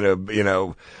couldn't have been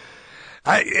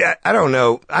I don't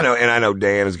know. I know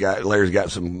Larry's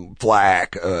got some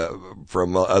flack,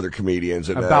 from other comedians.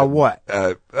 And, about what?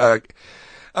 Well,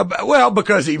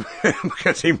 because he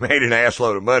made an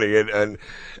assload of money,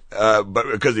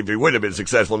 but because if he wouldn't have been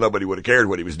successful, nobody would have cared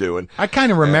what he was doing. I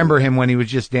kind of remember him when he was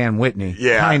just Dan Whitney.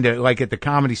 Yeah. Kind of like at the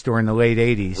Comedy Store in the late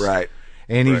 80s. Right.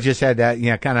 And he just had that,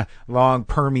 kind of long,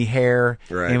 permy hair.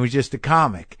 Right. And he was just a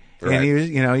comic. Right. And he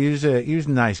was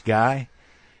a nice guy.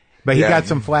 But he got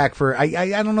some flack for,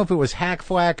 I don't know if it was hack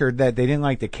flack or that they didn't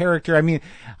like the character. I mean,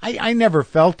 I never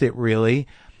felt it really.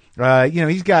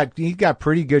 He's got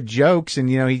pretty good jokes, and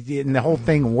and the whole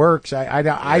thing works.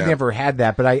 I never had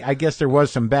that, but I guess there was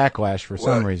some backlash for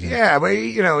some reason. Yeah, but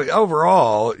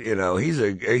overall, he's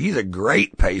a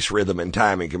great pace, rhythm, and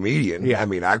timing comedian. Yeah. I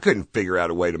mean, I couldn't figure out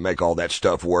a way to make all that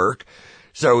stuff work.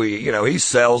 So he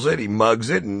sells it, he mugs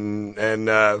it,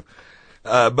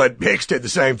 but Hicks did the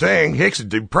same thing. Hicks did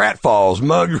do pratfalls,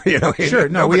 mug, Sure,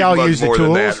 no, we all use the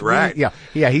tools. That, right?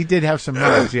 Yeah, he did have some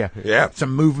mugs, yeah. Yeah.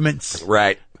 Some movements.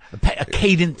 Right. a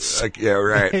cadence. Yeah,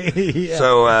 right. Yeah.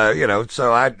 So,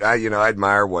 so I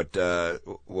admire what Dan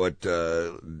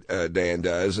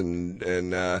does, and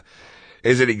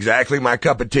is it exactly my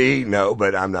cup of tea? No,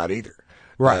 but I'm not either.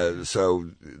 Right. So,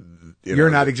 you're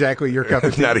not exactly your cup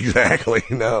of tea. Not exactly.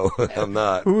 No, I'm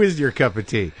not. Who is your cup of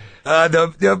tea?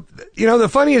 The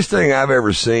funniest thing I've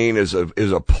ever seen is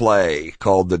a play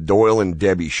called The Doyle and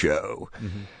Debbie Show.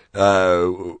 Which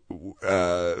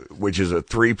is a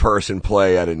 3-person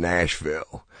play out of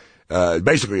Nashville.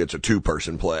 Basically it's a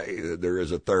 2-person play. There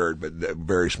is a third, but a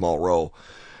very small role.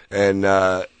 And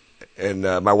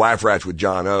my wife writes with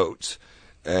John Oates.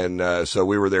 And, so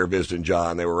we were there visiting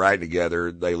John. They were writing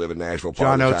together. They live in Nashville.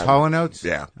 John Oates, Hall & Oates?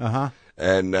 Yeah. Uh-huh.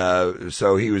 And,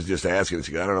 so he was just asking us,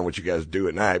 I don't know what you guys do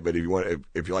at night, but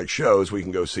if you like shows, we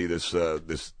can go see this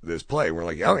play. And we're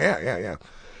like, oh yeah.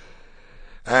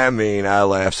 I mean, I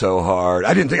laughed so hard.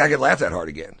 I didn't think I could laugh that hard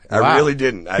again. Wow. I really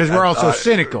didn't. Because we're all so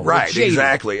cynical. Right,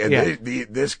 exactly. And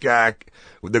this guy,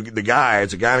 the guy,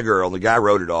 it's a guy and a girl, and the guy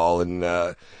wrote it all, and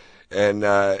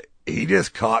he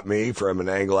just caught me from an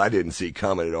angle I didn't see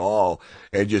coming at all,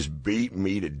 and just beat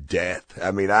me to death.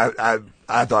 I mean, I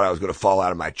thought I was going to fall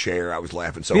out of my chair. I was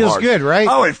laughing so hard. Feels good, right?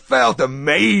 Oh, it felt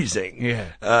amazing. Yeah.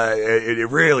 It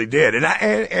really did.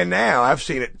 And now I've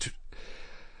seen it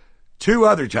 2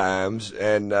 other times,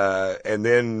 and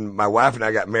then my wife and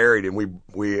I got married, and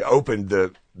we opened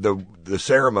the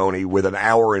ceremony with an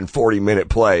 1 and 40-minute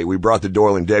play. We brought the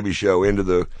Doyle and Debbie Show into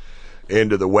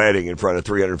the wedding in front of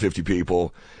 350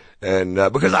 people, and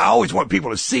because I always want people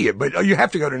to see it, but you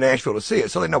have to go to Nashville to see it,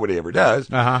 so that nobody ever does.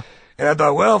 Uh-huh. And I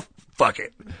thought, well, fuck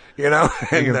it, And,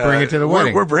 you can bring it to the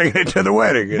wedding. We're bringing it to the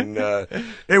wedding, and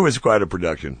it was quite a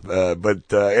production.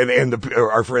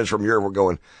 Our friends from Europe were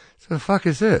going, "So the fuck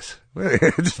is this?"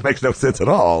 It just makes no sense at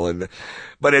all.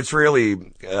 But it's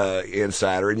really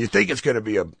Insider, and you think it's going to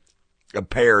be a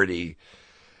parody,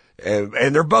 and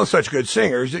they're both such good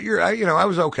singers that I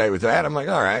was okay with that. I'm like,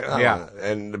 all right, yeah.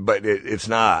 But it's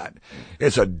not.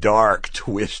 It's a dark,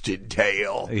 twisted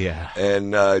tale. Yeah,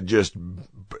 and just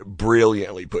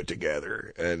brilliantly put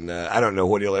together, and I don't know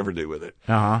what he'll ever do with it.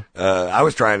 I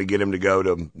was trying to get him to go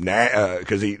to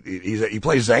because he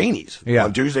plays Zanies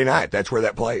on Tuesday night. That's where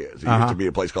that play is. It used to be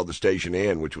a place called the Station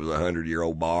Inn, which was a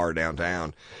 100-year-old bar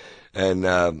downtown, and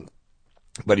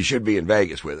but he should be in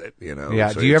Vegas with it. Yeah.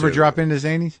 So do you ever drop into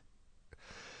Zanies?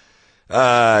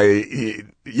 Yeah.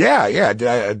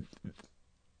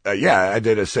 I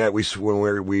did a set.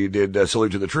 When we did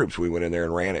Salute to the Troops, we went in there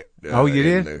and ran it. Oh, you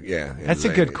did? Yeah. That's a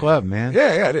good club, man.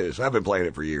 Yeah, it is. I've been playing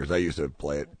it for years. I used to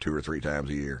play it 2 or 3 times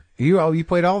a year. You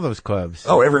played all those clubs.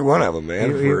 Oh, every one of them,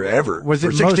 man, forever. Was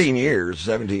it for 16 years,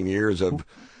 17 years of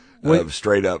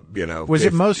straight up, Was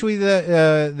it mostly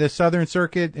the Southern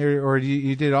Circuit, or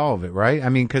you did all of it, right? I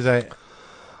mean, because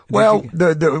Well,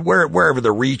 wherever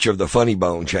the reach of the Funny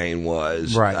Bone chain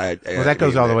was, right? That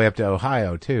goes all the way up to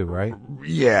Ohio too, right?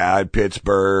 Yeah,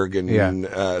 Pittsburgh,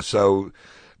 and so.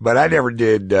 But I never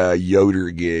did Yoder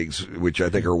gigs, which I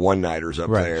think are one-nighters up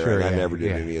there. Sure, and I never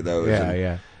did any of those.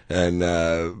 And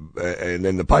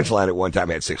then the Punchline at one time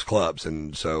had 6 clubs,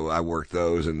 and so I worked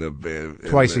those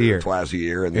twice a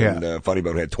year, and then Funny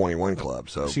Bone had 21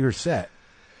 clubs. So you were set.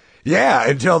 Yeah,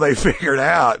 until they figured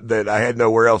out that I had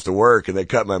nowhere else to work, and they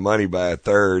cut my money by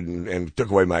 1/3 and took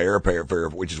away my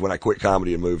airfare, which is when I quit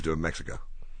comedy and moved to Mexico.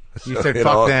 You said,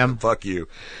 fuck them. Fuck you.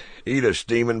 Eat a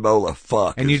steaming bowl of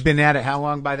fuck. And you'd been at it how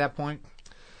long by that point?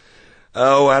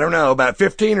 Oh, I don't know, about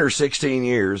 15 or 16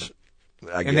 years,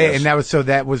 I guess.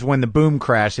 That was when the boom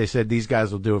crashed. They said, these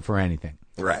guys will do it for anything.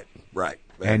 Right.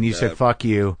 And you said, fuck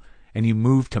you, and you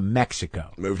moved to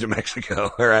Mexico. Moved to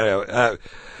Mexico. Right.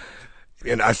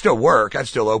 And I still work. I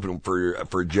still open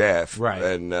for Jeff. Right.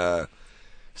 And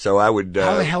so I would.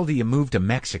 How the hell do you move to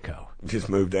Mexico? Just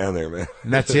move down there, man.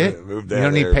 And that's it? Move down you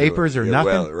don't there. Need papers or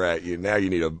nothing? Well, right. Now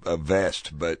you need a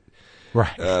vest, but.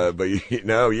 Right. But you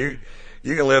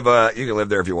can live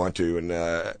there if you want to.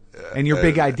 And your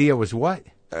big idea was what?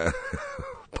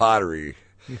 Pottery.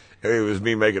 It was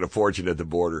me making a fortune at the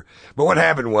border. But what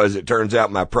happened was, it turns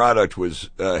out my product was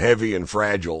heavy and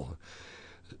fragile,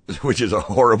 which is a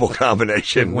horrible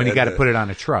combination. When you got to put it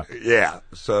on a truck. Yeah.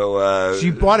 So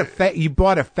you bought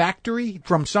a factory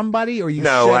from somebody, or you?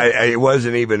 No, it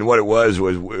wasn't even what it was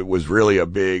really a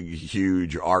big,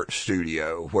 huge art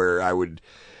studio where I would,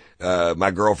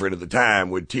 my girlfriend at the time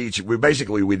would teach. We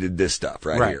did this stuff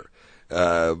right here.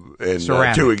 And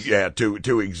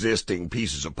two existing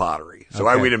pieces of pottery. So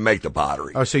we didn't make the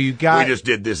pottery. Oh, so we just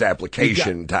did this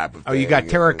application type of thing. Oh, you got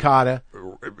terracotta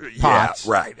pots.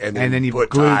 Yeah, right. And then you put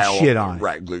glued shit on it.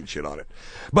 Right, glued shit on it.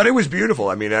 But it was beautiful.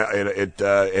 I mean,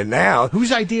 and now.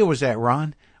 Whose idea was that,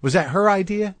 Ron? Was that her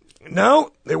idea?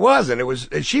 No, it wasn't. It was,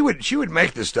 she would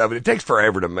make this stuff, and it takes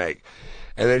forever to make.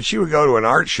 And then she would go to an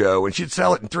art show, and she'd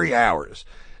sell it in 3 hours.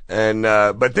 And,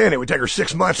 but then it would take her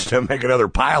 6 months to make another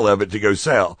pile of it to go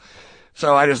sell.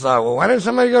 So I just thought, well, why didn't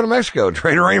somebody go to Mexico and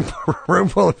train a room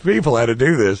full of people how to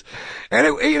do this? And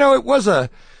it was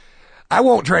I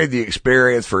won't trade the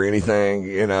experience for anything,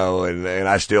 and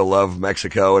I still love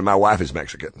Mexico, and my wife is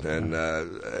Mexican.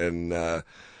 And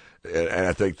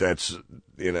I think that's,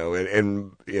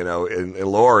 and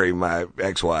Lori, my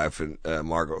ex-wife, and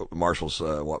Marshall's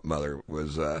mother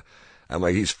was, I'm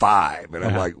like, he's 5, and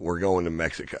I'm like, we're going to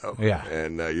Mexico. Yeah.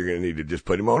 And you're going to need to just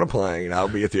put him on a plane. I'll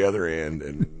be at the other end.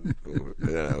 And,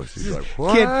 she's like,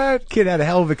 what? Kid had a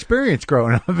hell of experience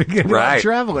growing up and getting out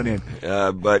traveling in.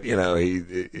 But,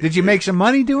 Did you make some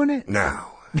money doing it? No.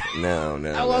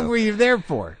 How long were you there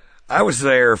for? I was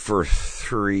there for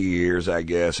 3 years, I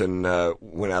guess. And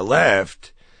when I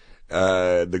left,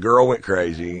 the girl went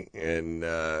crazy, and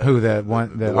who, the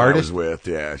artist I was with?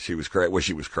 Yeah, she was crazy. Well,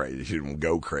 she was crazy. She didn't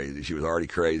go crazy. She was already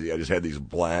crazy. I just had these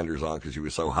blinders on because she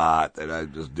was so hot that I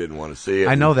just didn't want to see it.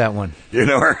 I know that one. You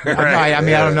know her? Right? I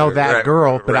mean, I don't know that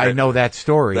girl, but I know that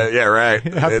story. Yeah, right.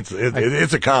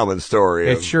 It's a common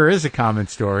story. It sure is a common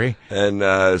story.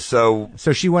 And so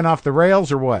she went off the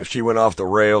rails, or what? She went off the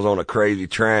rails on a crazy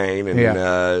train,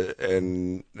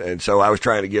 and and so I was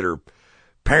trying to get her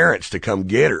parents to come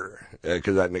get her.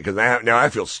 Because now I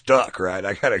feel stuck, right?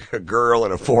 I got a girl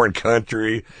in a foreign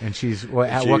country, and she's what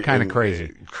kind of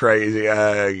crazy? Crazy.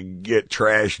 I get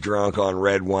trash drunk on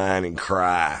red wine and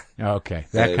cry. Okay,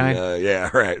 that kind.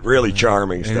 Yeah, right. Really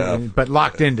charming stuff, but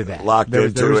locked into that.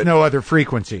 There was no other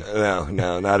frequency. No,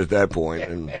 not at that point.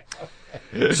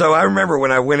 And so I remember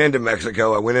when I went into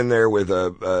Mexico, I went in there with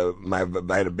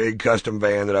I had a big custom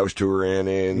van that I was touring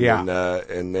in,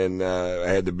 and then I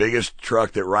had the biggest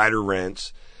truck that Ryder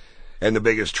rents. And the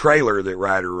biggest trailer that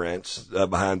Ryder rents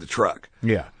behind the truck.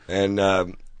 Yeah. And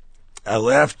I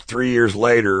left 3 years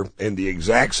later, and the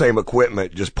exact same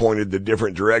equipment just pointed the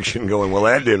different direction, going, well,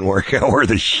 that didn't work out worth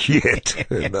a shit.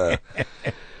 And,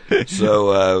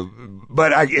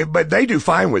 but they do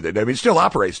fine with it. I mean, it still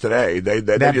operates today. They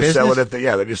just sell it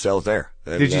they just sell it there.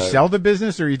 And, did you sell the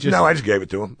business, or you just? No, I just gave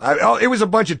it to them. It was a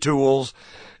bunch of tools.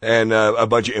 And a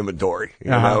bunch of inventory, you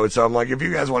know. And so I'm like, if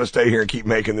you guys want to stay here and keep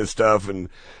making this stuff, and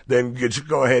then just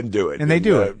go ahead and do it. And they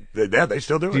do it. Yeah, they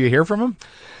still do it. Do you hear from them?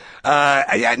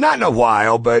 Yeah, not in a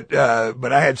while, but I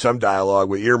had some dialogue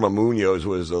with Irma Munoz,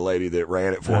 was the lady that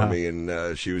ran it for me,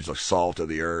 and she was like salt of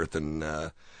the earth,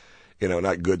 and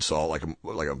not good salt,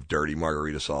 like a dirty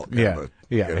margarita salt kind of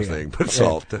thing, but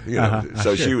salt.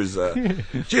 So she was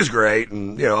great,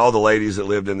 and all the ladies that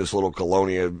lived in this little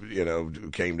colonia,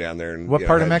 came down there and what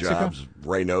part of Mexico? Jobs.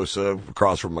 Reynosa,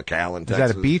 across from McAllen, Texas.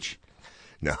 Is that a beach?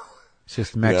 No. It's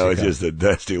just Mexico. No, it's just a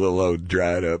dusty little old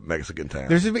dried up Mexican town.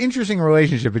 There's an interesting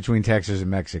relationship between Texas and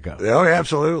Mexico. Oh,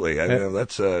 absolutely. I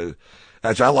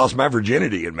lost my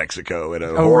virginity in Mexico at a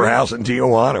whorehouse in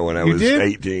Tijuana when I was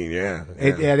 18. Yeah.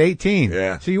 At 18?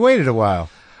 Yeah. So you waited a while.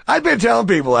 I'd been telling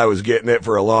people I was getting it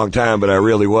for a long time, but I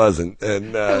really wasn't.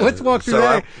 And let's walk through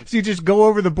that. So you just go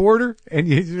over the border, and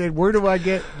you said, where do I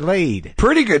get laid?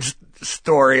 Pretty good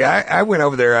story. I went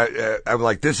over there. I'm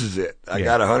like, this is it. I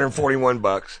got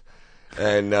 $141.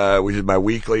 And which is my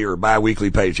weekly or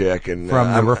bi-weekly paycheck. And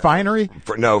from the refinery?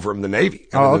 From the Navy.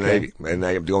 I'm in the Navy, and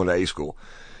I'm going to A school.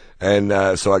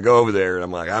 And so I go over there, and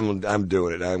I'm like, I'm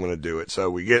doing it. I'm going to do it.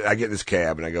 So I get in this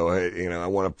cab, and I go, hey, I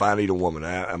want to need a woman.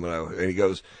 And he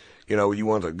goes, you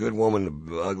want a good woman,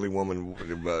 an ugly woman?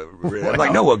 I'm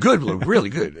like, no, a good one, really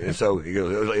good. And so he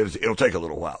goes, it'll take a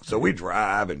little while. So we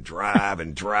drive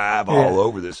all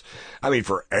over this. I mean,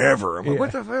 forever. I'm like,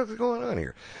 what the fuck is going on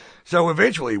here? So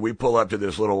eventually we pull up to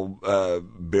this little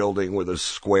building with a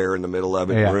square in the middle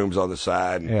of it, and rooms on the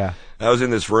side. And I was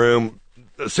in this room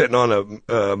sitting on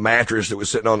a mattress that was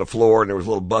sitting on the floor, and there was a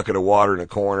little bucket of water in the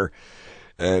corner.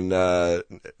 And a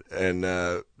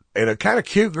kind of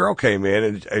cute girl came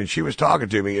in, and she was talking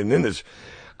to me. And then this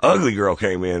ugly girl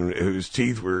came in whose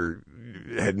teeth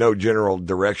had no general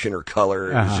direction or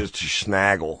color. It was just a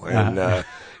snaggle.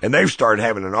 And they started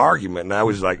having an argument, and I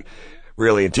was like,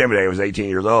 really intimidated. I was 18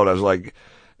 years old. I was like,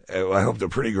 I hope the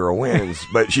pretty girl wins,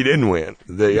 but she didn't win.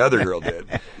 The other girl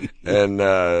did,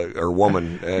 or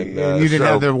woman. And you didn't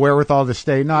have the wherewithal to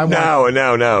stay. No.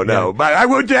 Yeah. But I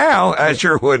would now. I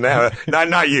sure would now.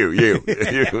 Not you.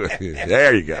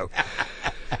 There you go.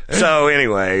 So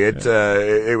anyway, it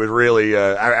was really.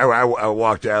 I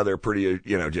walked out of there pretty,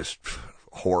 just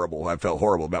horrible. I felt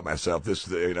horrible about myself.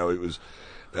 It was.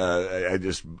 I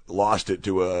just lost it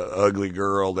to a ugly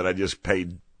girl that I just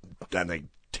paid, I think,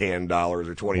 $10 or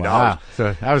 $20. Wow.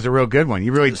 So that was a real good one.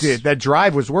 You really did. That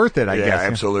drive was worth it, I guess. Yeah,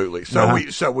 absolutely.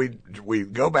 So we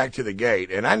go back to the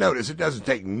gate, and I notice it doesn't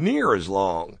take near as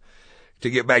long to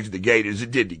get back to the gate as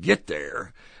it did to get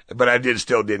there. But I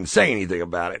still didn't say anything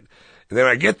about it. And then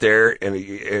I get there, and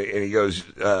he goes,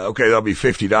 okay, that'll be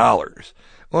 $50.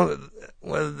 Well,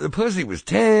 the pussy was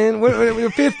 10.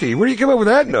 50. Where do you come up with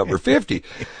that number? 50.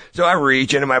 So I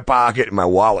reach into my pocket, and my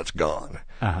wallet's gone.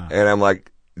 And I'm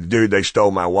like, dude, they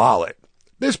stole my wallet.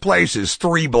 This place is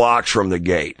 3 blocks from the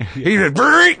gate. He said,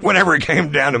 whenever it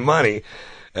came down to money.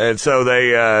 And so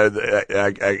and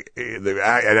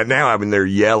now I'm in there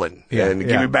yelling and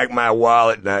give me back my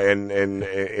wallet. And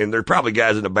there are probably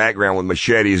guys in the background with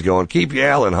machetes going, keep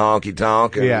yelling, honky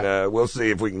tonk. And, we'll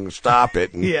see if we can stop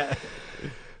it. And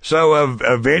so,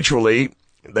 eventually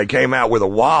they came out with a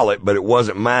wallet, but it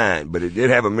wasn't mine, but it did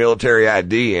have a military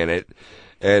ID in it.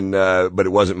 And, but it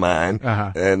wasn't mine.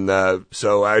 And,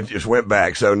 so I just went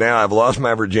back. So now I've lost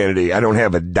my virginity. I don't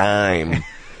have a dime.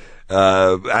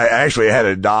 I actually had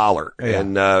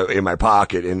 $1 in my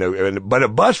pocket, but a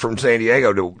bus from San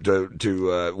Diego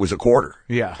to was a quarter.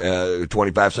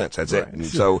 25 cents. That's it. And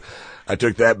so I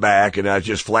took that back, and I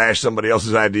just flashed somebody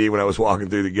else's ID when I was walking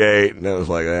through the gate, and I was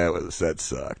like, that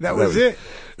sucked. That was it.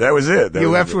 That was it. You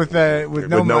left with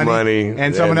no money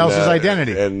and someone else's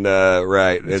identity. And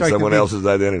someone else's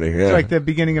identity. Yeah. It's like the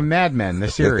beginning of Mad Men,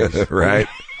 the series. Right.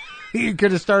 You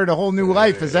could have started a whole new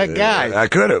life as that guy. I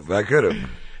could have.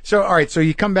 So, all right, so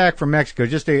you come back from Mexico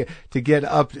just to get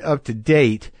up to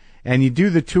date, and you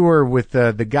do the tour with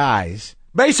the guys.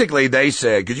 Basically, they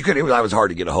said, because I was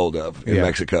hard to get a hold of in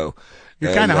Mexico.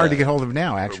 You're kind of hard to get hold of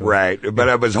now, actually. Right, but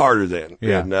it was harder then.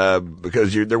 And,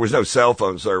 because there was no cell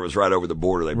phone service right over the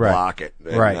border. They block it.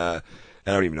 And, I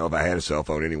don't even know if I had a cell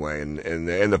phone anyway, and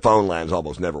the phone lines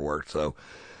almost never worked, so.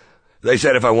 They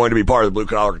said if I wanted to be part of the Blue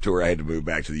Collar Tour, I had to move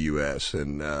back to the U.S.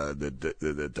 and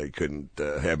that they couldn't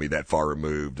have me that far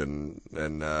removed, and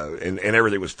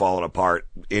everything was falling apart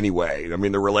anyway. I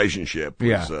mean, the relationship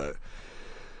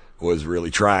was really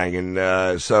trying,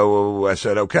 and so I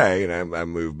said okay, and I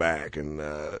moved back, and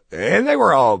they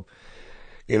were all,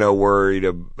 worried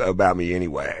about me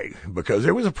anyway, because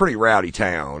it was a pretty rowdy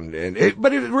town,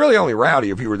 but it was really only rowdy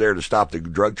if you were there to stop the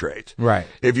drug trades. Right.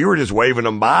 If you were just waving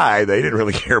them by, they didn't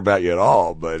really care about you at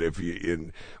all. But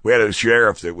we had a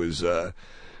sheriff that was, we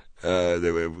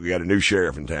got a new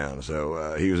sheriff in town,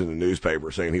 so he was in the newspaper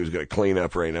saying he was going to clean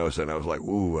up Reynosa, and I was like,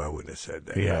 ooh, I wouldn't have said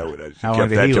that. Yeah. I would have kept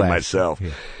that to myself.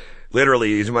 Yeah.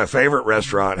 Literally, he's in my favorite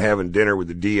restaurant having dinner with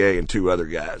the DA and 2 other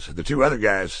guys. The 2 other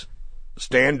guys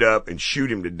stand up and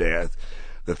shoot him to death.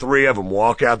 The 3 of them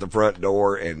walk out the front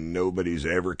door, and nobody's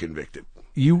ever convicted.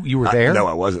 You were there? No,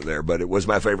 I wasn't there, but it was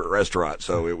my favorite restaurant,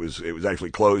 so it was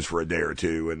actually closed for a day or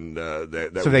two, and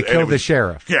so they killed the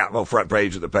sheriff. Yeah, well, front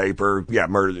page of the paper. Yeah,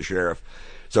 murdered the sheriff.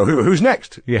 So who's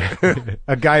next? Yeah,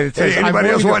 a guy that says, anybody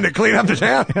else wanting to clean up the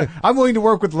town? I'm willing to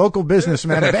work with local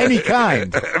businessmen of any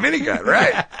kind. Of any kind,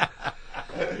 right?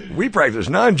 We practice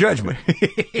non-judgment.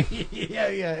 Yeah.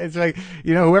 It's like,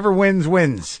 whoever wins,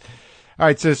 wins. All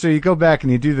right, so you go back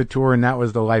and you do the tour, and that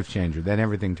was the life changer. Then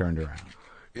everything turned around.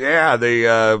 Yeah,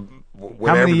 how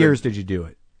many years did you do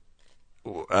it?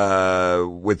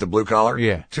 With the Blue Collar?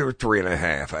 Yeah. 2 or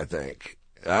 3.5, I think.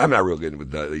 I'm not real good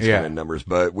with these kind of numbers,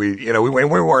 but we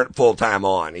weren't full time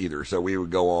on either, so we would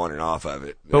go on and off of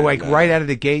it. But right out of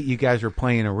the gate, you guys were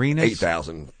playing arenas?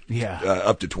 8,000. Yeah.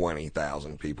 Up to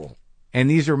 20,000 people. And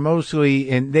these are mostly,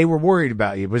 and they were worried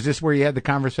about you. Was this where you had the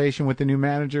conversation with the new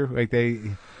manager?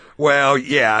 Well,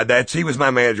 yeah, he was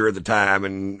my manager at the time,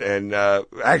 and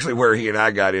actually where he and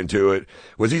I got into it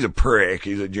was he's a prick.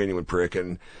 He's a genuine prick.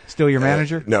 And still your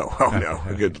manager? No. Oh, no.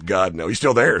 Good God, no. He's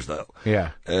still theirs, though.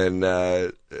 Yeah.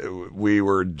 And, we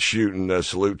were shooting a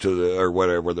salute to what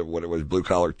it was, Blue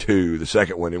Collar 2, the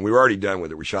second one, and we were already done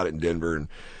with it. We shot it in Denver, and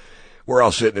we're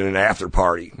all sitting in an after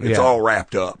party. It's all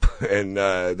wrapped up, and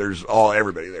there's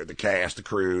everybody there, the cast, the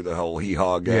crew, the whole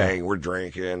hee-haw gang. Yeah. We're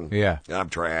drinking. Yeah. I'm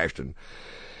trashed, and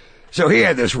so he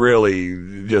had this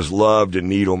really just love to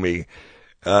needle me,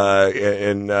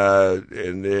 and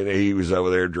then he was over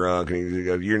there drunk, and he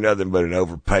goes, "You're nothing but an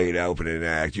overpaid opening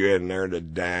act. You hadn't earned a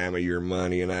dime of your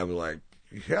money." And I'm like,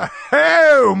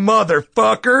 "Oh,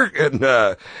 motherfucker!" And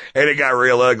it got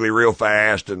real ugly real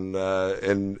fast, and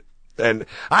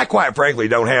I quite frankly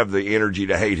don't have the energy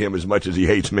to hate him as much as he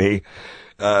hates me,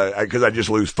 because I just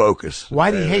lose focus.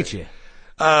 Why did he hate you?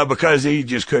 Because he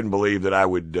just couldn't believe that I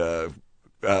would,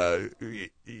 I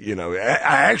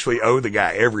actually owe the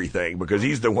guy everything, because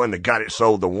he's the one that got it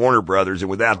sold to Warner Brothers,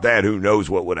 and without that, who knows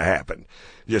what would have happened?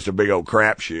 Just a big old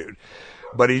crapshoot.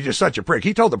 But he's just such a prick.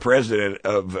 He told the president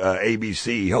of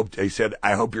ABC, he said,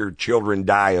 "I hope your children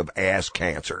die of ass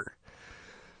cancer."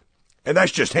 And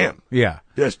that's just him. Yeah.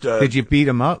 Just did you beat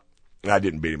him up? I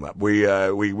didn't beat him up. We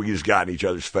just got in each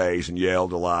other's face and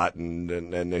yelled a lot, and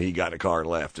then he got in a car and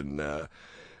left, and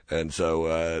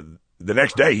so the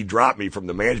next day he dropped me from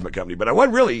the management company. But I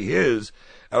wasn't really his.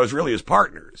 I was really his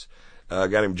partner's. A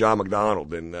guy named John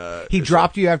McDonald, and he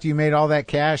dropped you after you made all that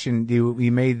cash, and you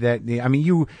made that. I mean,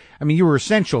 you were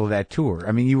essential to that tour.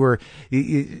 I mean, you were.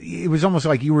 It was almost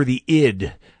like you were the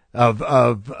id of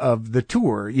the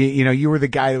tour. You were the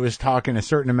guy that was talking a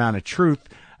certain amount of truth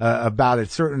about a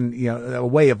certain a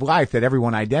way of life that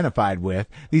everyone identified with.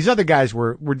 These other guys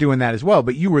were doing that as well,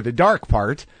 but you were the dark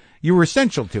part. You were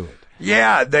essential to it.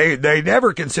 Yeah, they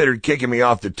never considered kicking me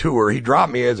off the tour. He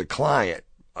dropped me as a client.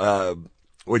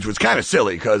 Which was kind of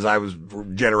silly because I was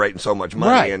generating so much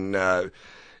money, right.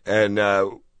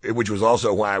 and which was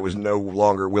also why I was no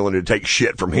longer willing to take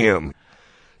shit from him.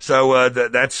 So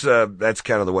that's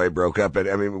kind of the way it broke up. And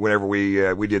I mean, whenever we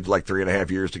did like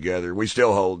 3.5 years together, we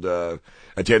still hold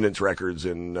attendance records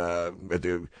at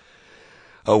the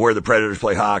where the Predators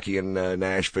play hockey in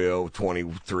Nashville,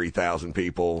 23,000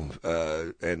 people,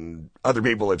 and other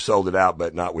people have sold it out,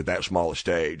 but not with that small a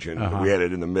stage. And we had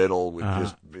it in the middle, with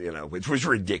just which was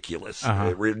ridiculous,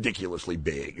 ridiculously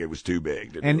big. It was too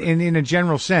big. And in a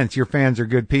general sense, your fans are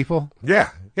good people. Yeah,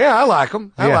 I like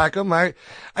them. I like them. I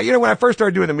when I first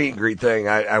started doing the meet and greet thing,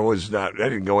 I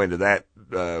didn't go into that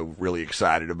really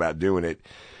excited about doing it,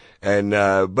 and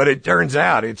but it turns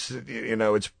out it's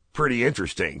pretty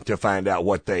interesting to find out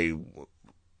what they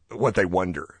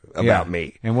wonder about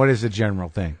me. And what is the general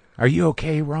thing? Are you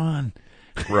okay, Ron?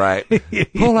 Right.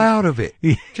 Pull out of it.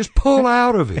 Just pull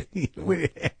out of it.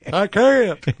 I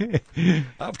can't.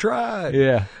 I've tried.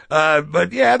 Yeah.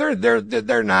 But yeah,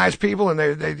 they're nice people, and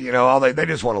they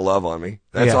just want to love on me.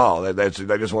 That's all. They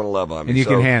just want to love on me. And you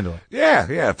can handle it.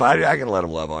 Yeah. If I can let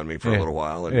them love on me for a little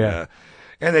while, and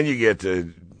and then you get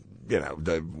to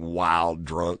the wild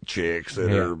drunk chicks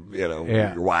that are,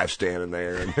 your wife standing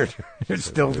there and they're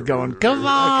still going, come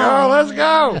on, let's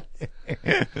go.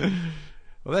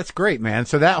 Well, that's great, man.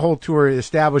 So that whole tour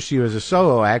established you as a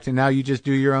solo act, and now you just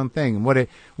do your own thing. What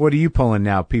are you pulling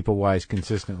now, people-wise,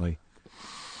 consistently?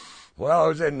 Well, I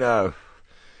was in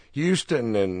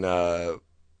Houston, and I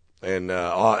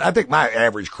think my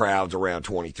average crowd's around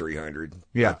 2,300.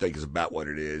 Yeah. I think is about what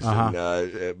it is.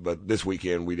 And, but this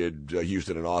weekend we did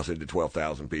Houston and Austin to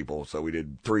 12,000 people. So we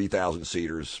did 3,000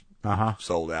 seaters,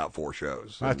 sold out 4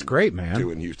 shows. That's great, man.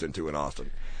 2 in Houston, 2 in Austin.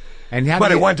 And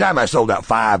at one time I sold out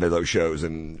 5 of those shows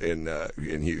in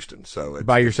Houston. So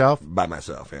by yourself? By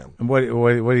myself, yeah. And what do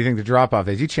you think the drop off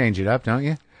is? You change it up, don't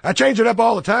you? I change it up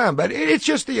all the time, but it's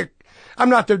just I'm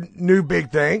not the new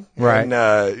big thing, right? And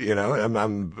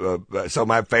so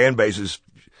my fan base is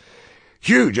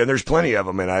huge, and there's plenty of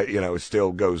them, and it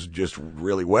still goes just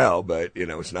really well. But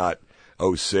it's not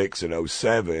 06 and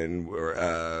 07 or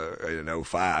and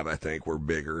 05. I think were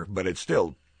bigger, but it's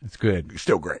good,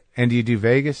 still great. And do you do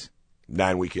Vegas?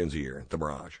 9 weekends a year at the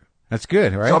Mirage. That's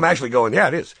good, right? So I'm actually going. Yeah,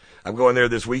 it is. I'm going there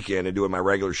this weekend and doing my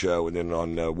regular show, and then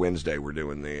on Wednesday we're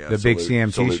doing the big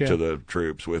CMT salute show to the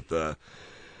troops with.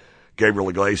 Gabriel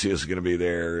Iglesias is going to be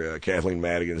there. Kathleen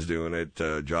Madigan's doing it.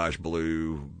 Josh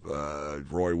Blue,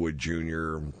 Roy Wood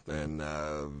Jr., and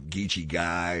Geechee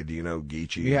Guy. Do you know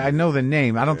Geechee? Yeah, I know the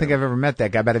name. I don't think I've ever met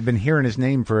that guy, but I've been hearing his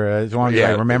name for as long as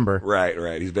I remember.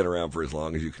 Right. He's been around for as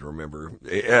long as you can remember.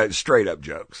 Straight up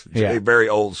jokes. Yeah. Very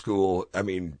old school. I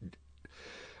mean,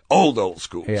 old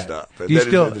school stuff.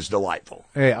 It's delightful.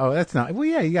 Yeah, that's not. Well,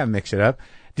 yeah, you got to mix it up.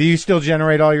 Do you still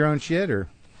generate all your own shit, or?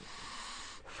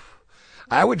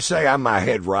 I would say I'm my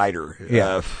head writer.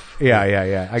 Yeah.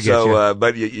 I guess so.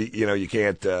 But you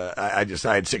can't. I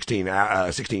had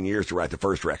 16 years to write the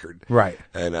first record. Right.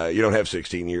 And you don't have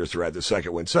 16 years to write the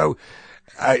second one. So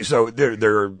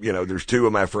there's 2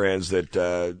 of my friends that.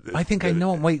 I think I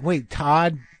know him. Wait,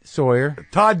 Todd Sawyer.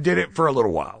 Todd did it for a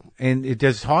little while. And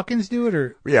does Hawkins do it,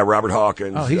 or? Yeah, Robert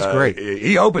Hawkins. Oh, he's great.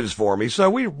 He opens for me, so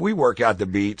we work out the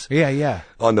beats. Yeah.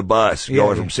 On the bus,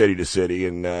 going from city to city,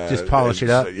 and just polish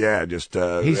it up. Yeah,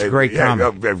 he's a great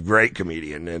comic. A great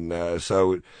comedian, and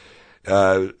so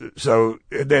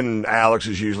then Alex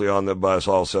is usually on the bus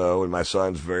also, and my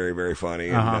son's very, very funny.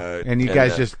 And you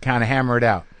guys just kind of hammer it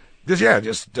out.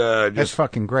 That's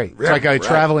fucking great. It's like a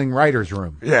traveling writer's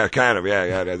room. Yeah, kind of.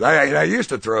 Yeah. I used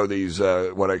to throw these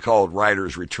what I called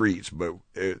writers' retreats, but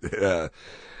that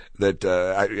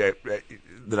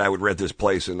I would rent this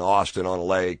place in Austin on a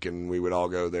lake, and we would all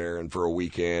go there and for a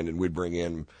weekend, and we'd bring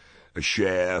in a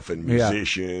chef and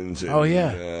musicians.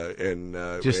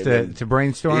 And, just to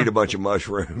brainstorm, eat a bunch of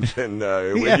mushrooms, and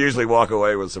we'd usually walk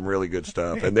away with some really good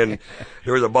stuff. And then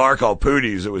there was a bar called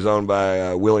Pootie's that was owned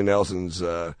by Willie Nelson's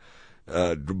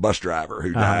bus driver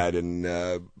who died,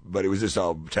 and but it was just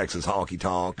all Texas honky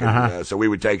tonk, and so we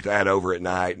would take that over at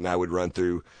night, and I would run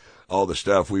through all the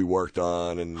stuff we worked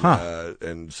on,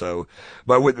 and so,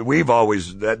 but we've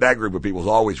always that group of people's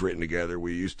always written together.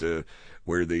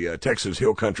 We're the Texas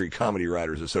Hill Country Comedy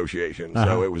Writers Association,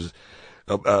 so it was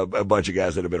a bunch of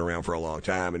guys that have been around for a long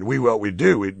time.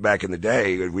 And back in the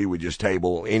day, we would just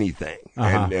table anything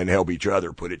and help each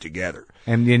other put it together.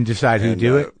 And then decide who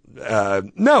do it?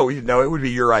 No, it would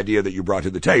be your idea that you brought to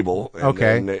the table.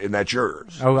 And, and that's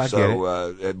yours. Oh, I get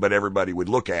it. But everybody would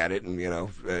look at it, and,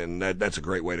 and that's a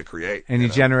great way to create. And you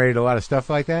generated a lot of stuff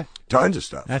like that? Tons of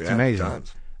stuff. That's amazing.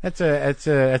 Tons. That's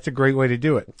a great way to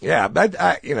do it. Yeah, but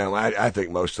I think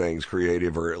most things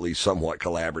creative are at least somewhat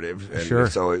collaborative. And sure.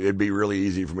 So it'd be really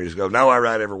easy for me to just go, no, I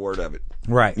write every word of it.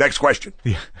 Right. Next question.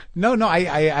 Yeah. No,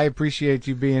 I appreciate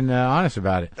you being honest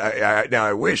about it. Now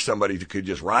I wish somebody could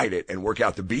just write it and work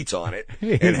out the beats on it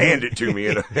and hand it to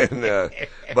me,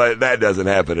 but that doesn't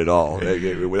happen at all. It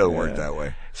doesn't work that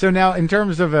way. So now, in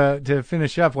terms of to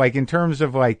finish up, in terms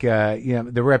of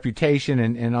the reputation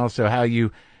and also how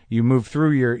you move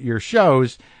through your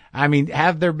shows, I mean,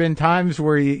 have there been times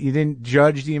where you didn't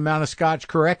judge the amount of scotch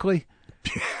correctly?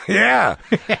 Yeah.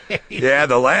 Yeah,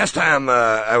 the last time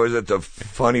I was at the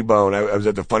Funny Bone, I was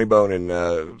at the Funny Bone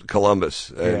in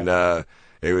Columbus, and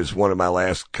it was one of my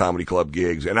last comedy club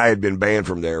gigs, and I had been banned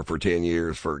from there for 10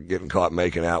 years for getting caught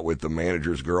making out with the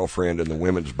manager's girlfriend in the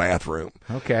women's bathroom.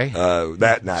 Okay.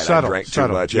 That night I drank too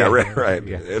much. Yeah, right.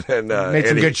 Yeah. And made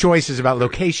some good choices about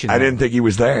location. I didn't think he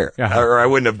was there, or I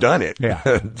wouldn't have done it. Yeah.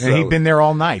 So, and he'd been there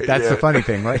all night. That's the funny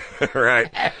thing, right?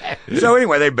 Right. So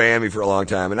anyway, they banned me for a long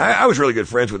time, and I was really good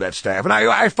friends with that staff, and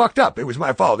I fucked up. It was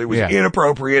my fault. It was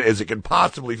inappropriate as it could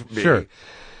possibly be. Sure.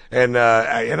 And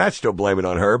I still blame it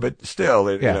on her, but still,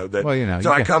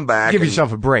 So I come back. Give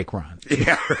yourself a break, Ron.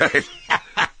 Yeah, right.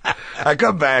 I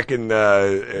come back and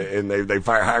they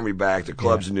hire me back. The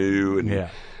club's new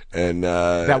and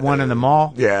that one in the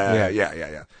mall.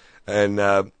 Yeah.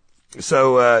 And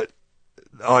so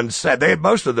on Saturday,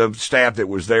 most of the staff that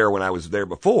was there when I was there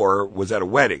before was at a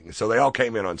wedding, so they all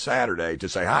came in on Saturday to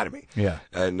say hi to me. Yeah.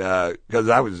 And because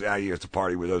I used to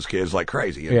party with those kids like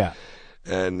crazy. Yeah.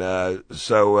 And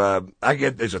so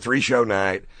there's a 3-show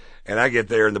night, and I get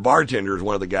there, and the bartender is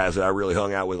one of the guys that I really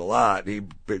hung out with a lot. He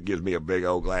gives me a big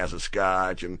old glass of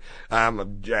scotch, and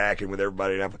I'm jacking with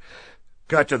everybody. And I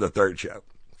got to the third show.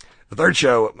 The third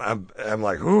show, I'm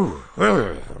like, ooh,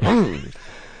 and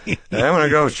I'm gonna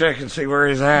go check and see where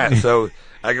he's at. So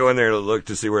I go in there to look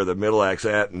to see where the middle act's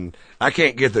at, and I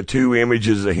can't get the two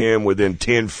images of him within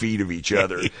 10 feet of each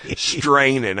other,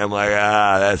 straining. I'm like,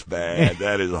 that's bad.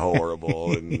 That is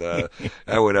horrible. And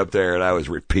I went up there, and I was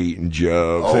repeating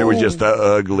jokes. Oh. It was just the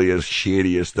ugliest,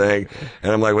 shittiest thing.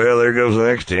 And I'm like, well, there goes the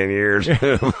next 10 years.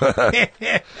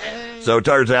 So it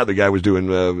turns out the guy was doing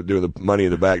the money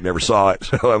in the back, never saw it.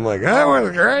 So I'm like, that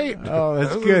was great. Oh,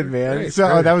 that's good, man. Great,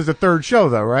 so that was the third show,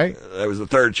 though, right? That was the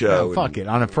third show. Oh, fuck it.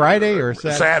 On a Friday or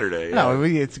Saturday? Saturday. Yeah. No,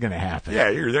 it's going to happen. Yeah,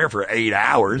 you're there for 8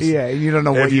 hours. Yeah, you don't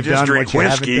know what you've done, what you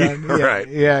whiskey, haven't done. Right.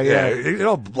 Yeah. It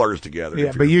all blurs together.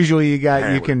 Yeah, but usually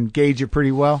you can gauge it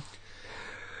pretty well.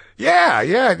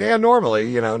 Yeah,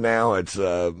 normally, now it's,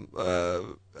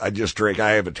 I just drink.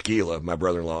 I have a tequila. My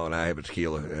brother-in-law and I have a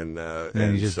tequila, and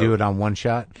you just do it on one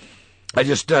shot. I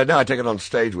just I take it on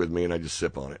stage with me and I just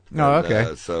sip on it. Oh, okay.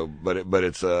 It's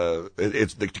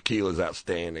the tequila's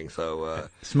outstanding. So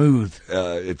smooth.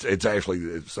 It's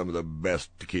actually some of the best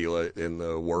tequila in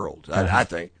the world. I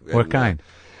think. What kind?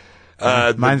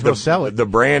 Might as well sell it. The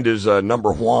brand is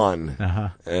Number Juan,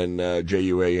 and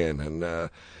JUAN, and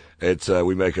it's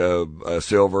we make a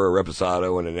silver, a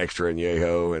reposado, and an extra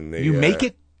añejo, and you make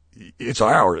it. It's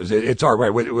ours. It's our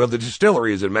right. Well, the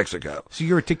distillery is in Mexico. So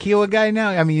you're a tequila guy now?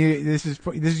 I mean, this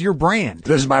is your brand.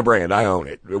 This is my brand. I own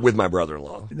it with my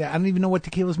brother-in-law. I don't even know what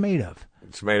tequila's made of.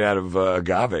 It's made out of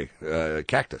agave,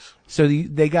 cactus. So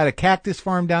they got a cactus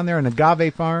farm down there, an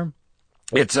agave farm?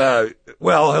 It's,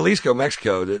 Jalisco,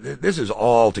 Mexico. This is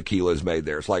all tequila is made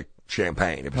there. It's like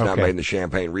champagne. If it's not made in the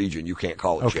Champagne region, you can't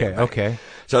call it champagne. Okay.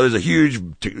 So there's a huge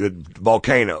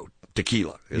volcano.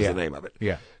 Tequila is the name of it.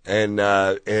 Yeah. And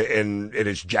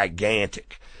it's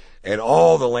gigantic. And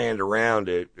all the land around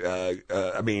it,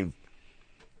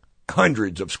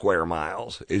 hundreds of square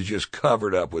miles is just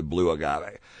covered up with blue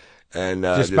agave. And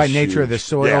just by nature of the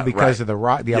soil, because of the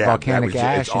rock, volcanic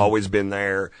ash. It's always been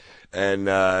there. And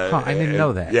I didn't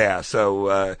know that. Yeah,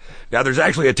 so now there's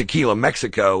actually a Tequila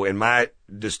Mexico, and my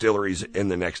distillery's in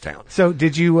the next town. So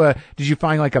did you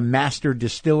find like a master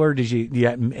distiller? Did you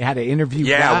had to interview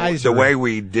guys? The way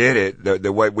we did it,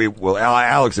 the way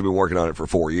Alex had been working on it for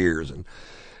 4 years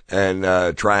and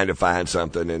trying to find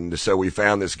something, and so we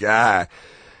found this guy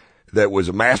that was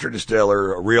a master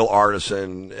distiller, a real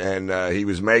artisan, and he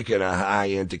was making a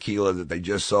high-end tequila that they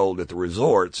just sold at the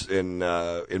resorts in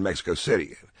Mexico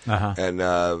City, and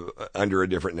under a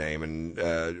different name,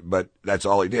 and but that's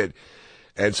all he did.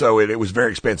 And so it was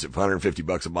very expensive,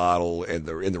 $150 a bottle in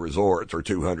the resorts, or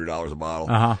 $200 a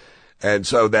bottle. And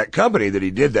so that company that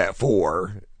he did that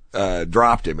for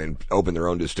dropped him and opened their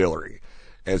own distillery.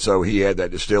 And so he had that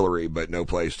distillery, but no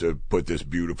place to put this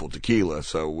beautiful tequila.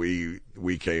 So we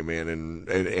came in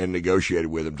and negotiated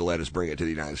with him to let us bring it to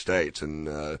the United States,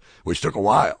 and which took a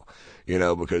while,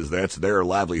 because that's their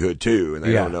livelihood too. And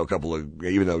they don't know a couple of,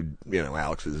 even though,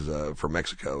 Alex is from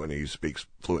Mexico and he speaks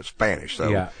fluent Spanish.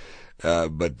 So,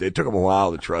 but it took him a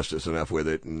while to trust us enough with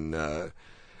it.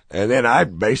 And then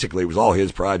it was all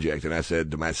his project, and I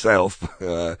said to myself,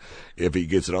 if he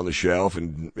gets it on the shelf,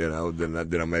 and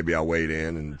then maybe I'll wade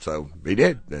in, and so he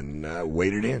did, and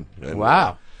waded in. And,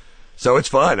 wow! So it's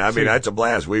fun. I mean, it's a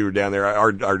blast. We were down there.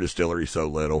 Our distillery's so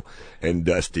little and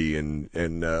dusty,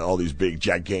 and all these big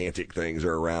gigantic things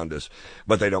are around us,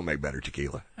 but they don't make better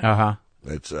tequila.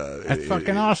 That's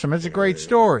fucking awesome. It's a great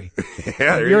story.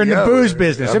 Yeah, you're in the booze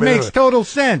business. It makes total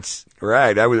sense.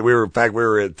 Right. We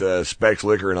were at Specs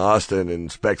Liquor in Austin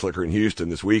and Specs Liquor in Houston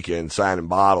this weekend signing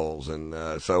bottles,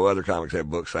 and so other comics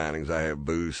have book signings. I have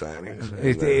booze signings.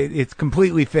 It's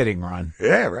completely fitting, Ron.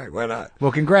 Yeah, right. Why not?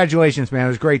 Well, congratulations, man. It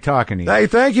was great talking to you. Hey,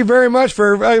 thank you very much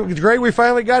it's great we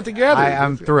finally got together.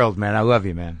 I'm thrilled, man. I love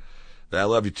you, man. I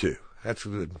love you too. That's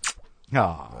good.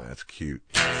 Oh, that's cute.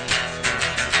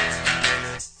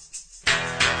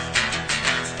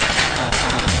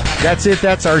 That's it.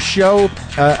 That's our show.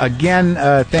 Again,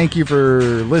 thank you for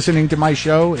listening to my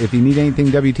show. If you need anything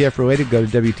WTF related, go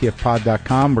to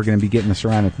WTFpod.com. We're going to be getting the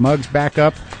ceramic mugs back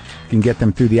up. You can get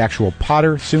them through the actual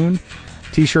potter soon.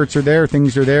 T-shirts are there.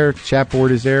 Things are there. Chat board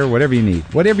is there. Whatever you need.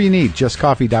 Whatever you need.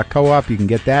 JustCoffee.coop. You can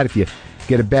get that. If you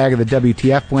get a bag of the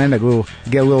WTF blend,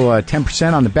 get a little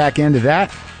 10% on the back end of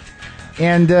that.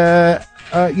 And,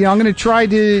 I'm going to try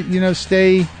to,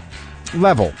 stay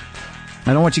level.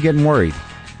 I don't want you getting worried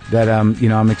that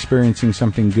I'm experiencing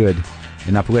something good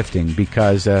and uplifting,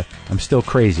 because I'm still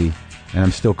crazy, and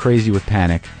I'm still crazy with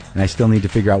panic, and I still need to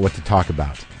figure out what to talk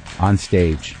about on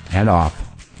stage and off.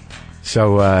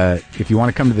 So if you want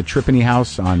to come to the Tripany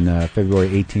House on February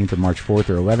 18th or March 4th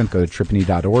or 11th, go to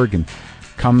tripany.org and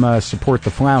come support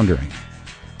the floundering,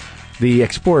 the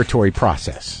exploratory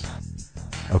process.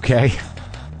 Okay?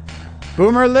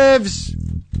 Boomer lives!